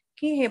म्हणाल्या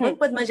की हे बघ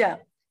पद्मजा,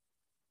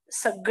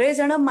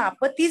 सगळेजण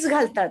माप तीच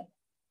घालतात,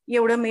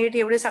 एवढं मीठ,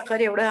 एवढे साखर,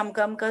 एवढं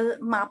अमकं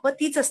माप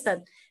तीच असतात,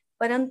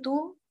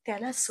 परंतु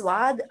त्याला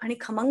स्वाद आणि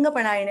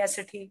खमंगपणा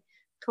येण्यासाठी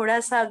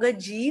थोडासा अगं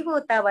जीव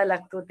ओतावा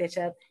लागतो,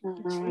 त्याच्यात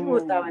जीव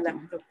ओतावा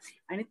लागतो.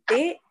 आणि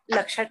ते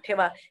लक्षात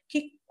ठेवा की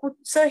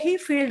कुठचंही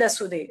फील्ड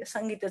असू दे,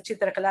 संगीत,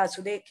 चित्रकला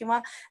असू दे किंवा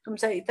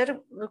तुमचा इतर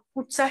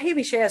कुठचाही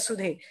विषय असू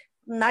दे,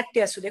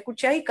 नाट्य असू दे,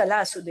 कुठच्याही कला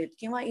असू देत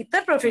किंवा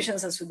इतर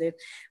प्रोफेशन्स असू देत,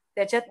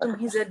 त्याच्यात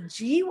तुम्ही जर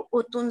जीव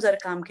ओतून जर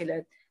काम केलं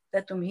तर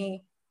तुम्ही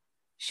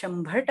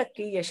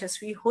 100%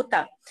 यशस्वी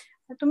होता.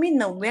 तुम्ही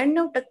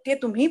 99%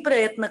 तुम्ही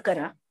प्रयत्न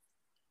करा,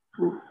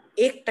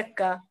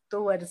 1%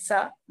 तो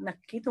वरचा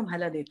नक्की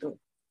तुम्हाला देतो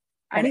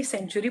आणि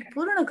सेंचुरी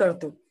पूर्ण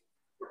करतो,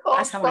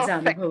 असा माझा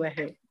अनुभव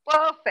आहे.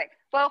 परफेक्ट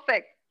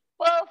परफेक्ट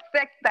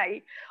परफेक्ट ताई.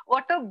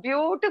 What a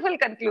beautiful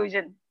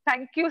conclusion.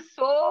 Thank you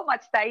so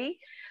much ताई.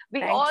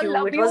 We all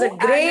love you. It was a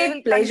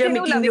great pleasure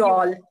meeting you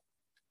all.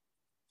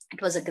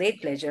 It was a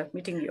great pleasure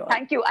meeting you all.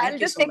 Thank you. I'll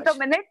just take a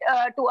minute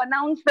to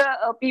announce the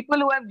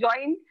people who have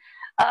joined.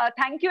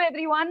 Thank you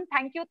everyone.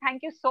 Thank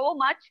you so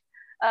much.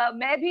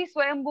 मैं भी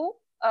स्वयंभू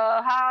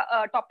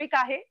हा topic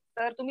आहे,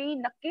 तर तुम्ही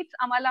नक्कीच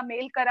आम्हाला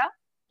mail करा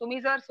तुम्ही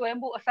जर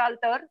स्वयंभू असाल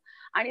तर.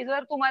 आणि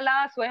जर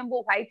तुम्हाला स्वयंभू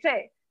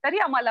व्हायचंय तरी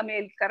आम्हाला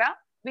मेल करा.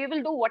 We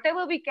will do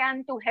whatever we can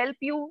to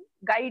help you,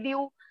 guide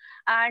you,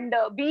 and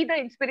be the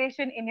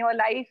inspiration in your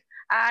life.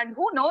 And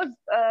who knows,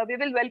 we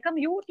will welcome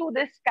you to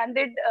this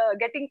candid,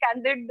 getting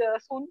candid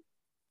soon.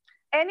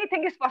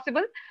 anything is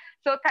possible.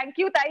 So thank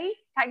you, Tai.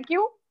 Thank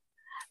you.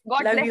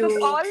 God Love bless you.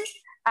 us all,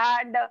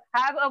 and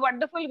have a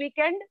wonderful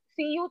weekend.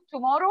 See you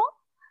tomorrow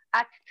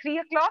at 3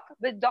 o'clock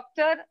with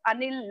Dr.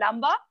 Anil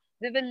Lamba.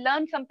 We will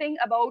learn something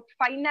about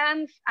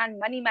finance and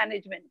money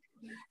management.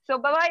 So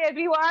bye-bye,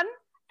 everyone.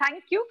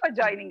 Thank you for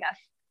joining us.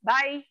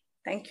 Bye.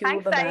 Thank you.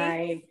 Thanks, Bye-bye.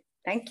 Tai.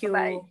 Thank you.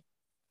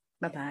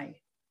 Bye-bye. Bye-bye.